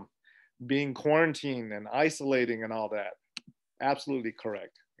home, being quarantined and isolating and all that. Absolutely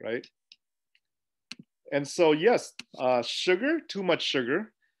correct, right? And so, yes, sugar, too much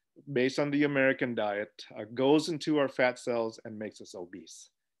sugar, based on the American diet, goes into our fat cells and makes us obese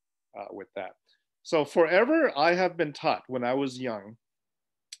with that. So forever, I have been taught when I was young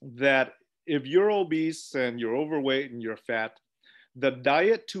that if you're obese and you're overweight and you're fat, the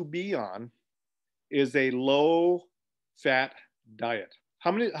diet to be on is a low-fat diet.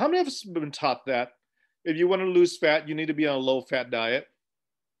 How many of us have been taught that if you want to lose fat, you need to be on a low-fat diet?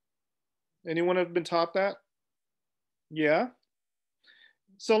 Anyone have been taught that? Yeah.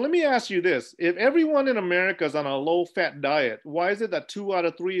 So let me ask you this. If everyone in America is on a low-fat diet, why is it that 2 out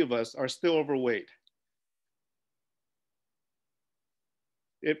of 3 of us are still overweight?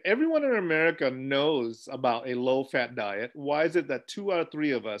 If everyone in America knows about a low-fat diet, why is it that 2 out of 3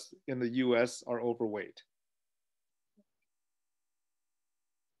 of us in the US are overweight?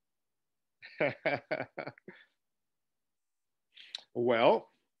 Well,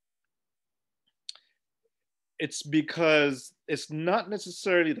 it's because it's not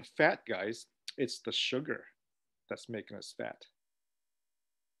necessarily the fat, guys. It's the sugar that's making us fat.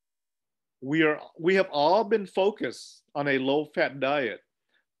 We have all been focused on a low-fat diet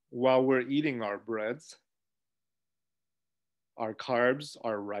while we're eating our breads, our carbs,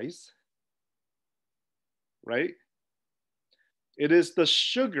 our rice, right? It is the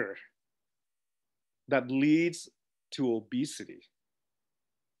sugar that leads to obesity.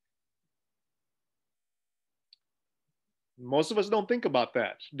 Most of us don't think about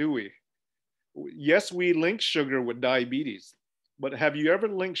that, do we? Yes, we link sugar with diabetes, but have you ever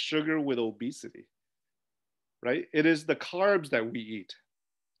linked sugar with obesity? Right? It is the carbs that we eat,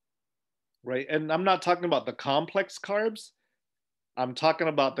 right? And I'm not talking about the complex carbs. I'm talking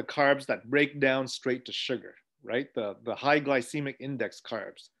about the carbs that break down straight to sugar, right? The high glycemic index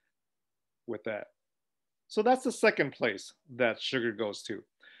carbs with that. So that's the second place that sugar goes to,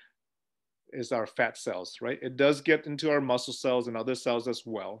 is our fat cells, right? It does get into our muscle cells and other cells as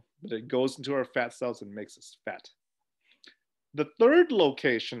well, but it goes into our fat cells and makes us fat. The third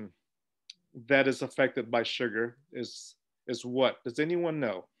location that is affected by sugar is what? Does anyone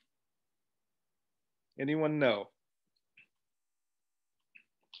know? Anyone know?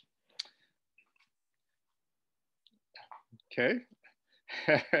 Okay.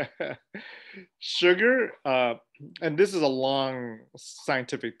 Sugar, and this is a long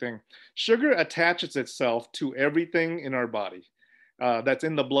scientific thing. Sugar attaches itself to everything in our body that's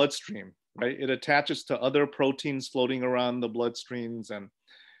in the bloodstream, right? It attaches to other proteins floating around the bloodstreams, and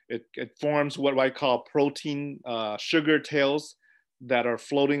it forms what I call protein sugar tails that are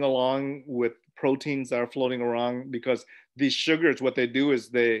floating along with proteins that are floating around, because these sugars, what they do is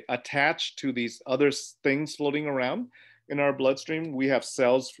they attach to these other things floating around in our bloodstream. We have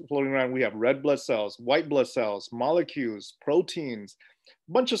cells floating around. We have red blood cells, white blood cells, molecules, proteins,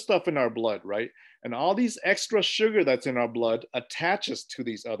 a bunch of stuff in our blood, right? And all these extra sugar that's in our blood attaches to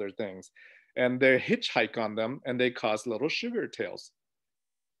these other things, and they hitchhike on them and they cause little sugar tails.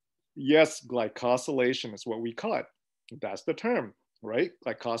 Yes, glycosylation is what we call it. That's the term, right?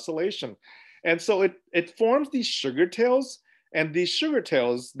 Glycosylation. And so it forms these sugar tails, and these sugar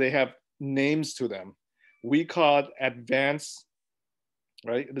tails, they have names to them. We call it advanced,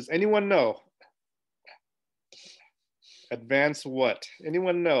 right? Does anyone know? Advanced what?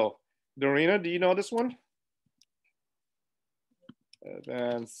 Anyone know? Dorina, do you know this one?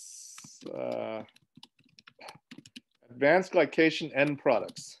 Advanced, advanced glycation end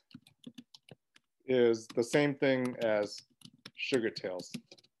products is the same thing as sugar tails.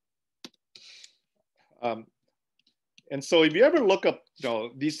 And so if you ever look up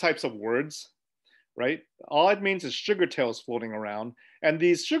these types of words, right, all it means is sugar tails floating around. And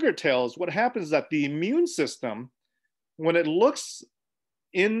these sugar tails, what happens is that the immune system, when it looks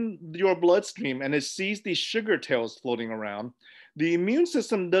in your bloodstream and it sees these sugar tails floating around, the immune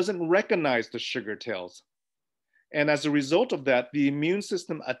system doesn't recognize the sugar tails. And as a result of that, the immune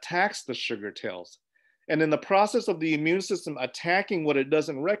system attacks the sugar tails. And in the process of the immune system attacking what it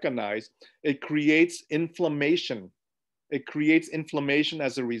doesn't recognize, it creates inflammation. It creates inflammation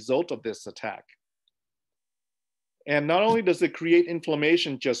as a result of this attack. And not only does it create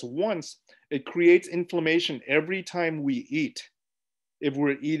inflammation just once, it creates inflammation every time we eat. If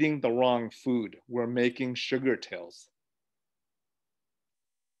we're eating the wrong food, we're making sugar tails.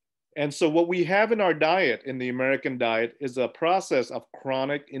 And so what we have in our diet, in the American diet, is a process of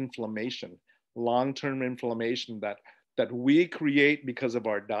chronic inflammation, long-term inflammation that we create because of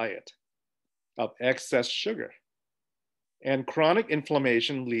our diet of excess sugar. And chronic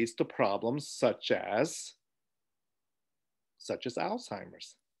inflammation leads to problems such as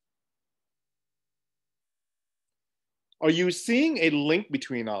Alzheimer's. Are you seeing a link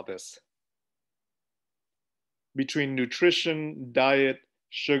between all this? Between nutrition, diet,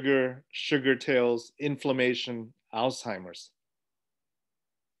 sugar, sugar tails, inflammation, Alzheimer's,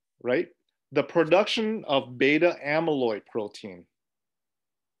 right? The production of beta amyloid protein,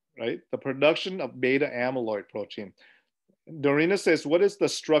 right? The production of beta amyloid protein. Dorina says, what is the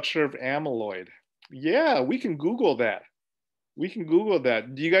structure of amyloid? Yeah, we can Google that. We can Google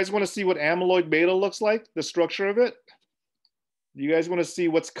that. Do you guys want to see what amyloid beta looks like, the structure of it? Do you guys want to see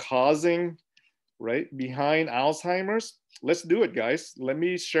what's causing, right, behind Alzheimer's? Let's do it, guys. Let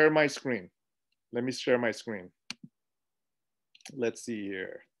me share my screen. Let me share my screen. Let's see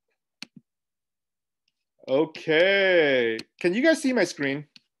here. Okay. Can you guys see my screen?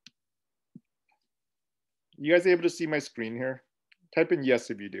 You guys able to see my screen here? Type in yes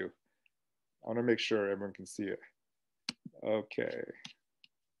if you do. I want to make sure everyone can see it. Okay.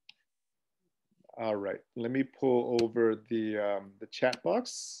 All right. Let me pull over the chat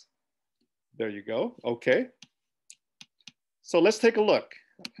box. There you go. Okay. So let's take a look.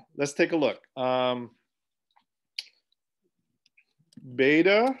 Let's take a look.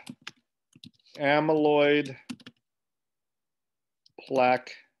 Beta amyloid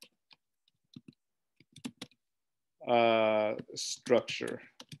plaque structure.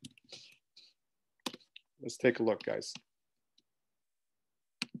 Let's take a look, guys.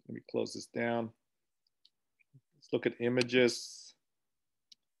 Let me close this down. Let's look at images.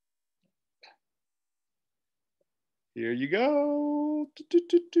 Here you go.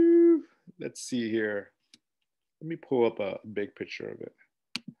 Let's see here. Let me pull up a big picture of it.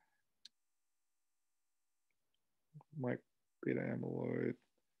 My beta amyloid.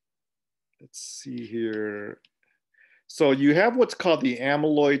 Let's see here. So you have what's called the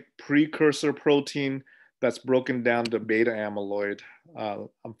amyloid precursor protein that's broken down to beta amyloid.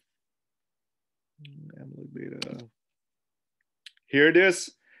 Amyloid beta. Here it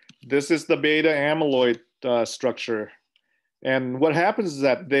is. This is the beta amyloid structure. And what happens is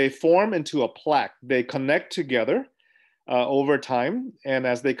that they form into a plaque. They connect together over time. And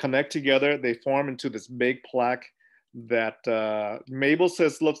as they connect together, they form into this big plaque that Mabel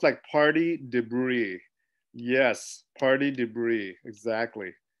says looks like party debris. Yes, party debris,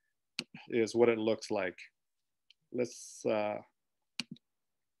 exactly, is what it looks like. Let's, here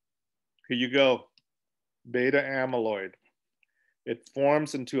you go, beta amyloid. It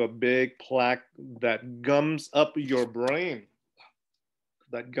forms into a big plaque that gums up your brain.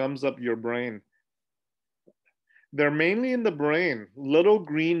 That gums up your brain. They're mainly in the brain, little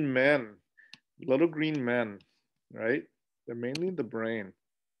green men, right? They're mainly in the brain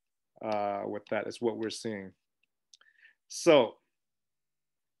with that is what we're seeing. So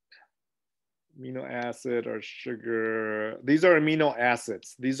amino acid or sugar, these are amino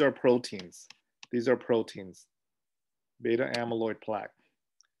acids. These are proteins. These are proteins. Beta amyloid plaque.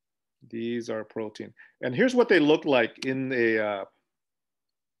 These are protein. And here's what they look like in a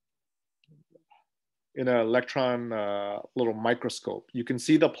in an electron little microscope. You can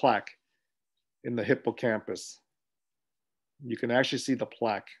see the plaque in the hippocampus. You can actually see the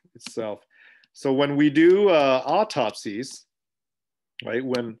plaque itself. So when we do autopsies, right,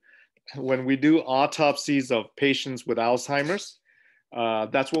 when we do autopsies of patients with Alzheimer's,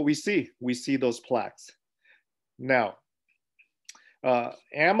 that's what we see. We see those plaques. Now,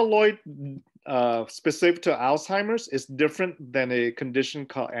 amyloid specific to Alzheimer's is different than a condition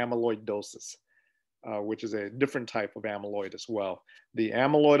called amyloidosis. Which is a different type of amyloid as well. The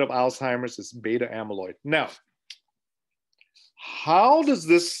amyloid of Alzheimer's is beta amyloid. Now, what does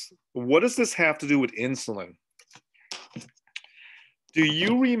this have to do with insulin? Do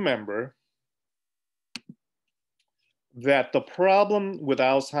you remember that the problem with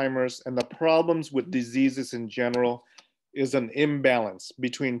Alzheimer's and the problems with diseases in general is an imbalance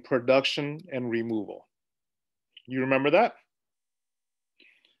between production and removal? You remember that?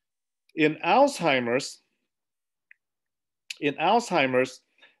 In Alzheimer's, it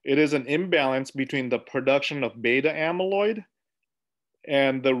is an imbalance between the production of beta amyloid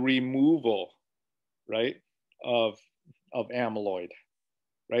and the removal, right, of amyloid,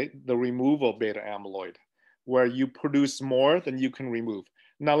 right? The removal of beta amyloid, where you produce more than you can remove.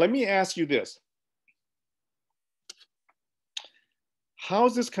 Now, let me ask you this. How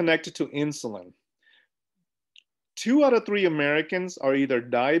is this connected to insulin? 2 out of 3 Americans are either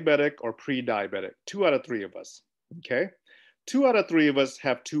diabetic or pre-diabetic. 2 out of 3 of us, okay? 2 out of 3 of us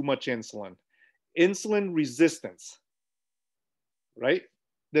have too much insulin. Insulin resistance, right?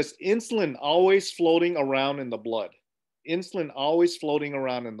 There's insulin always floating around in the blood. Insulin always floating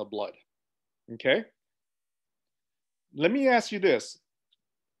around in the blood, okay? Let me ask you this.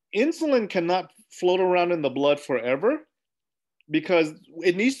 Insulin cannot float around in the blood forever, because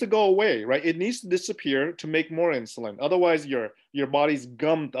it needs to go away, right? It needs to disappear to make more insulin. Otherwise, your body's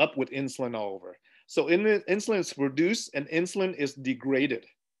gummed up with insulin all over. So insulin is produced and insulin is degraded.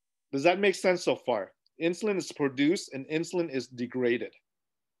 Does that make sense so far? Insulin is produced and insulin is degraded.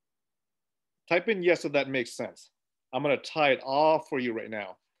 Type in yes if that makes sense. I'm gonna tie it all for you right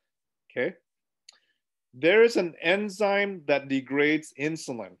now, okay? There is an enzyme that degrades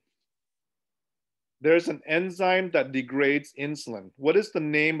insulin. There's an enzyme that degrades insulin. What is the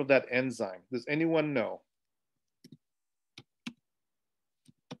name of that enzyme? Does anyone know?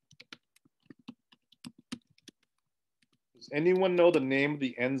 Does anyone know the name of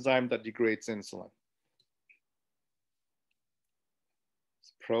the enzyme that degrades insulin?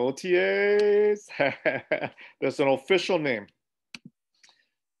 It's protease. That's an official name.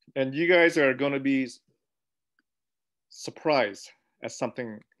 And you guys are going to be surprised at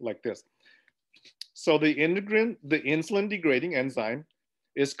something like this. So the insulin degrading enzyme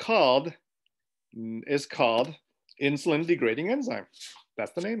is called insulin degrading enzyme.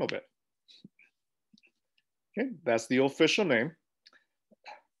 That's the name of it. Okay, that's the official name.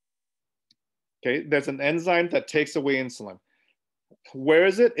 Okay, there's an enzyme that takes away insulin. Where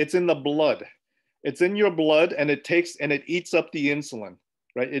is it? It's in the blood. It's in your blood, and it eats up the insulin,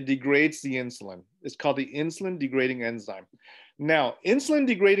 right? It degrades the insulin. It's called the insulin degrading enzyme. Now, insulin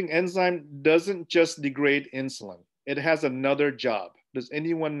degrading enzyme doesn't just degrade insulin. It has another job. Does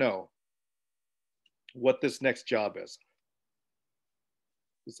anyone know? what this next job is?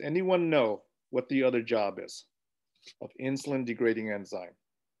 Does anyone know what the other job is of insulin degrading enzyme?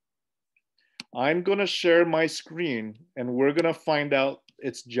 I'm gonna share my screen and we're gonna find out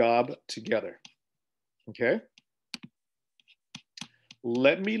its job together, okay?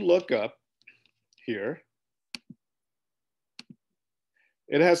 Let me look up here.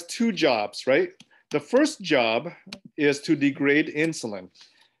 It has two jobs, right? The first job is to degrade insulin,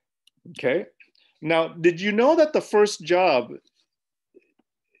 okay? Now, did you know that the first job,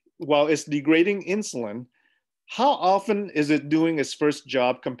 while it's degrading insulin, how often is it doing its first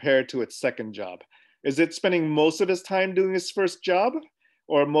job compared to its second job? Is it spending most of its time doing its first job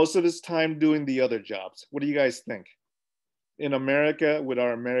or most of its time doing the other jobs? What do you guys think? In America, with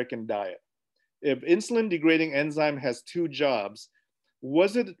our American diet, if insulin degrading enzyme has two jobs,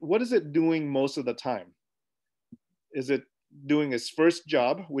 what is it doing most of the time? Is it doing its first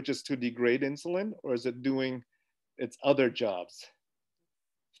job, which is to degrade insulin, or is it doing its other jobs?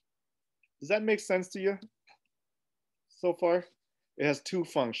 Does that make sense to you so far? It has two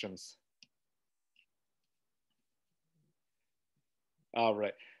functions. All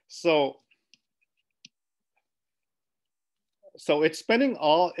right, so it's spending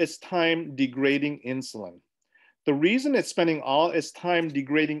all its time degrading insulin. The reason it's spending all its time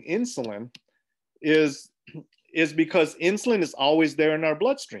degrading insulin is because insulin is always there in our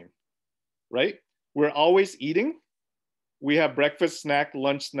bloodstream, right? We're always eating. We have breakfast snack,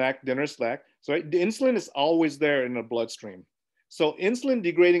 lunch snack, dinner snack. So right? The insulin is always there in the bloodstream. So insulin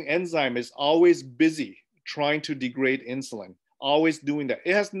degrading enzyme is always busy trying to degrade insulin, always doing that.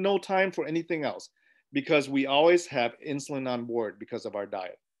 It has no time for anything else because we always have insulin on board because of our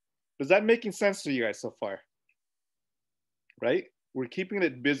diet. Does that making sense to you guys so far? Right? We're keeping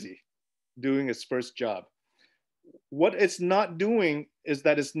it busy doing its first job. What it's not doing is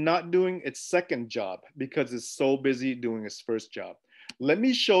that it's not doing its second job because it's so busy doing its first job. Let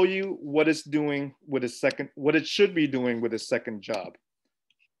me show you what it's doing with its second, what it should be doing with its second job.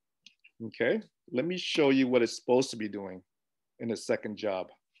 Okay, let me show you what it's supposed to be doing in its second job.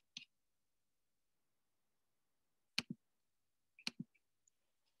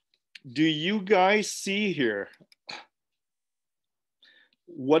 Do you guys see here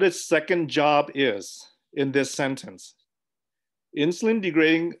what its second job is in this sentence? Insulin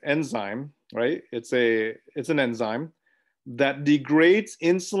degrading enzyme, right? It's an enzyme that degrades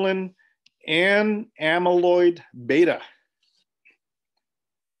insulin and amyloid beta.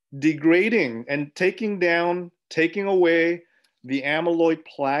 Degrading and taking away the amyloid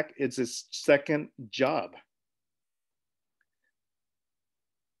plaque is its second job.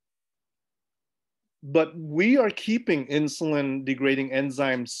 But we are keeping insulin degrading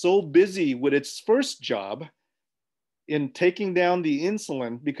enzyme so busy with its first job in taking down the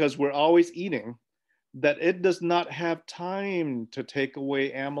insulin because we're always eating that it does not have time to take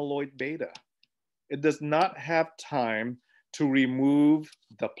away amyloid beta. It does not have time to remove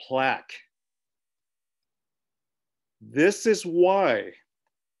the plaque. This is why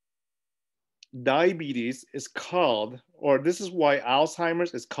diabetes is called, or this is why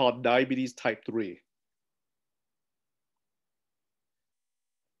Alzheimer's is called diabetes type 3.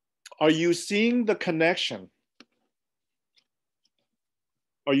 Are you seeing the connection?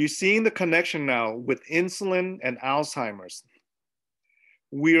 Are you seeing the connection now with insulin and Alzheimer's?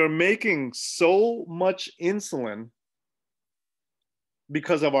 We are making so much insulin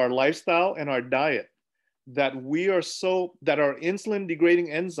because of our lifestyle and our diet that our insulin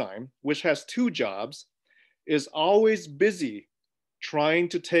degrading enzyme, which has two jobs, is always busy trying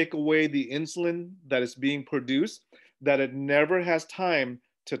to take away the insulin that is being produced, that it never has time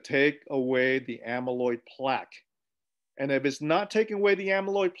to take away the amyloid plaque. And if it's not taking away the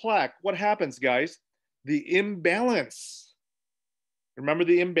amyloid plaque, what happens, guys? The imbalance. Remember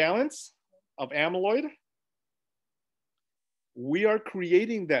the imbalance of amyloid? We are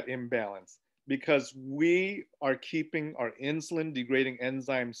creating that imbalance because we are keeping our insulin degrading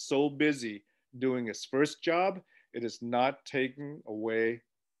enzyme so busy doing its first job, it is not taking away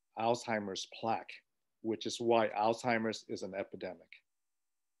Alzheimer's plaque, which is why Alzheimer's is an epidemic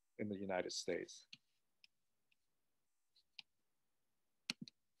in the United States.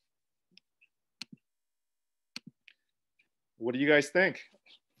 What do you guys think?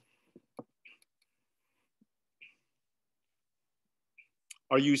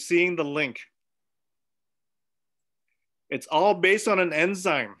 Are you seeing the link? It's all based on an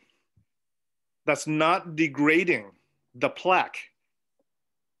enzyme that's not degrading the plaque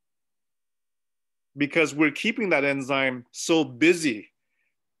because we're keeping that enzyme so busy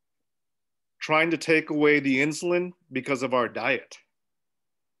trying to take away the insulin because of our diet.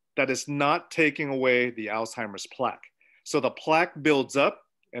 that is not taking away the Alzheimer's plaque. So the plaque builds up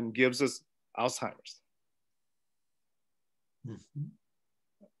and gives us Alzheimer's. Mhm.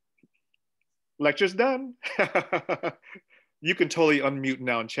 Lecture's done. You can totally unmute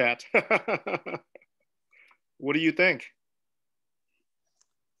now and chat. What do you think?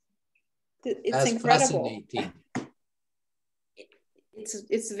 It's That's incredible. fascinating.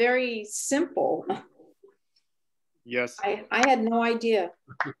 It's very simple. Yes. I had no idea.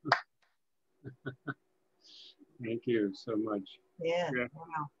 Thank you so much. Yeah. Yeah.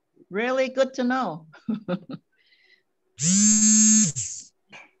 Wow. Really good to know.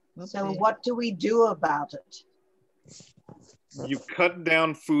 So what do we do about it? You cut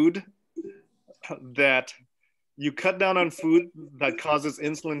down food that on food that causes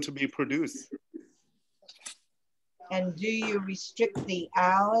insulin to be produced. And do you restrict the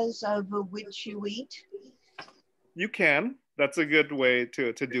hours over which you eat? You can. That's a good way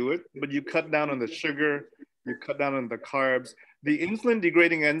to do it. But you cut down on the sugar, you cut down on the carbs. The insulin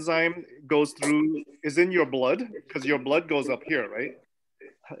degrading enzyme is in your blood, because your blood goes up here, right?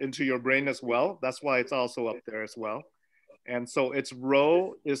 Into your brain as well. That's why it's also up there as well. And so its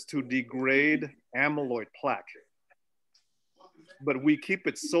role is to degrade amyloid plaque. But we keep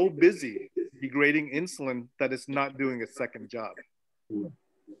it so busy degrading insulin that it's not doing a second job.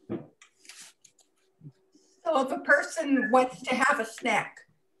 So if a person wants to have a snack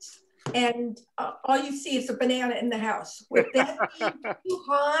and all you see is a banana in the house, would that be too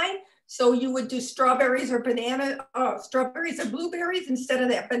high? So you would do strawberries or strawberries or blueberries instead of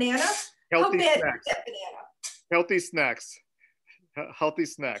that banana? Healthy How bad snacks. is that banana? Healthy snacks. Healthy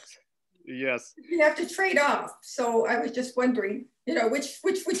snacks. Yes. You have to trade off. So I was just wondering, which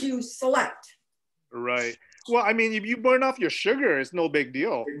would you select? Right. Well, I mean, if you burn off your sugar, it's no big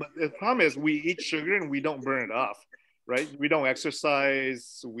deal. But the problem is we eat sugar and we don't burn it off, right? We don't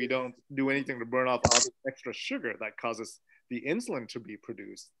exercise. We don't do anything to burn off all the extra sugar that causes the insulin to be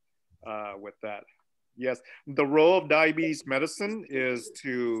produced with that. Yes. The role of diabetes medicine is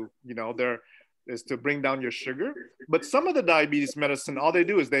to, is to bring down your sugar. But some of the diabetes medicine, all they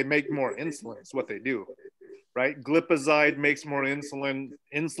do is they make more insulin. It's what they do. Right? Glipizide makes more insulin,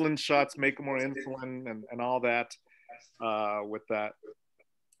 insulin shots make more insulin and all that with that.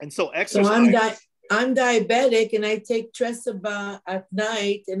 And so exercise. So I'm diabetic and I take Tresibah at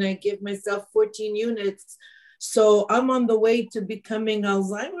night and I give myself 14 units. So I'm on the way to becoming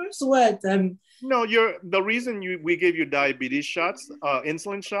Alzheimer's. What? No, the reason we give you diabetes shots,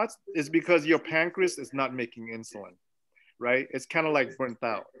 insulin shots, is because your pancreas is not making insulin, right? It's kind of like burnt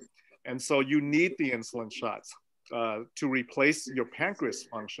out. And so you need the insulin shots to replace your pancreas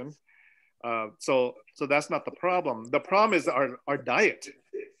function. So that's not the problem. The problem is our diet,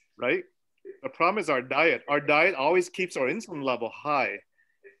 right? The problem is our diet. Our diet always keeps our insulin level high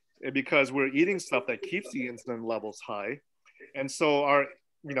because we're eating stuff that keeps the insulin levels high. And so our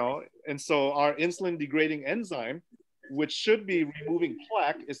insulin degrading enzyme, which should be removing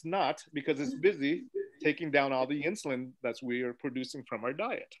plaque, is not, because it's busy taking down all the insulin that we are producing from our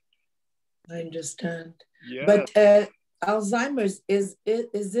diet. I understand. Yes. But Alzheimer's, is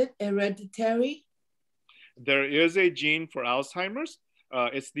it hereditary? There is a gene for Alzheimer's.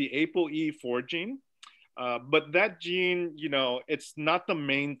 It's the ApoE4 gene. But that gene, it's not the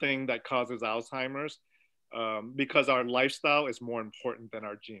main thing that causes Alzheimer's because our lifestyle is more important than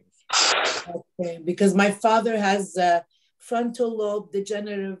our genes. Okay, because my father has frontal lobe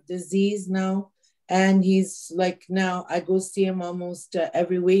degenerative disease now. And he's like, now I go see him almost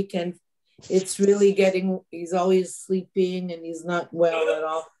every week, and it's really he's always sleeping and he's not well at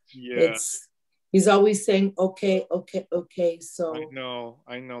all. Yeah. He's always saying, okay. So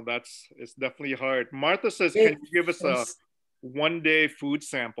I know it's definitely hard. Martha says, can you give us a one-day food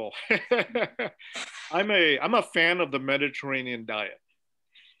sample? I'm a fan of the Mediterranean diet,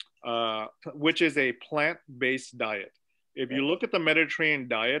 which is a plant-based diet. If you look at the Mediterranean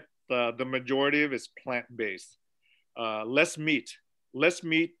diet, the majority of it is plant-based. Less meat,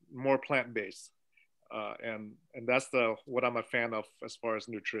 more plant-based. And that's what I'm a fan of as far as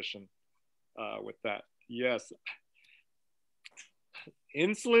nutrition with that. Yes.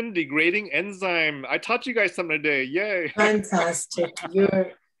 Insulin degrading enzyme. I taught you guys something today. Yay. Fantastic.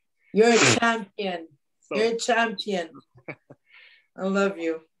 You're a champion. You're a champion. I love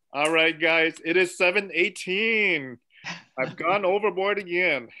you. All right, guys. It is 7:18. I've gone overboard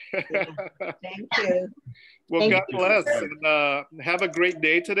again. Thank you. Well, God bless. And, have a great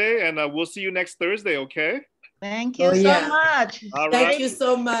day today. And we'll see you next Thursday, okay? Thank you so much. All right. Thank you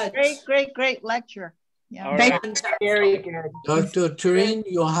so much. Great lecture. Yeah. All right. Very good. Dr. Turin,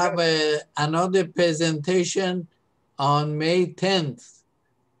 you have another presentation on May 10th.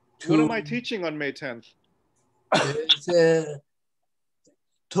 What am I teaching on May 10th? It's,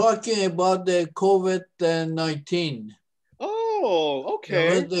 talking about the COVID-19. Oh,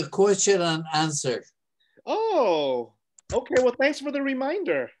 okay. It was the question and answer. Oh, okay. Well, thanks for the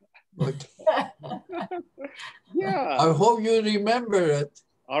reminder. Okay. Yeah. I hope you remember it.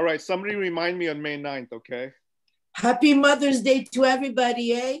 All right. Somebody remind me on May 9th, okay? Happy Mother's Day to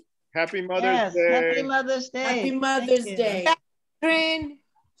everybody, eh? Happy Mother's Yes, Day. happy Mother's Day. Happy Mother's Thank you. Day. Catherine.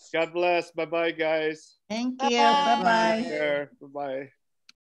 God bless. Bye-bye, guys. Thank you. Bye-bye. Take care. Bye-bye.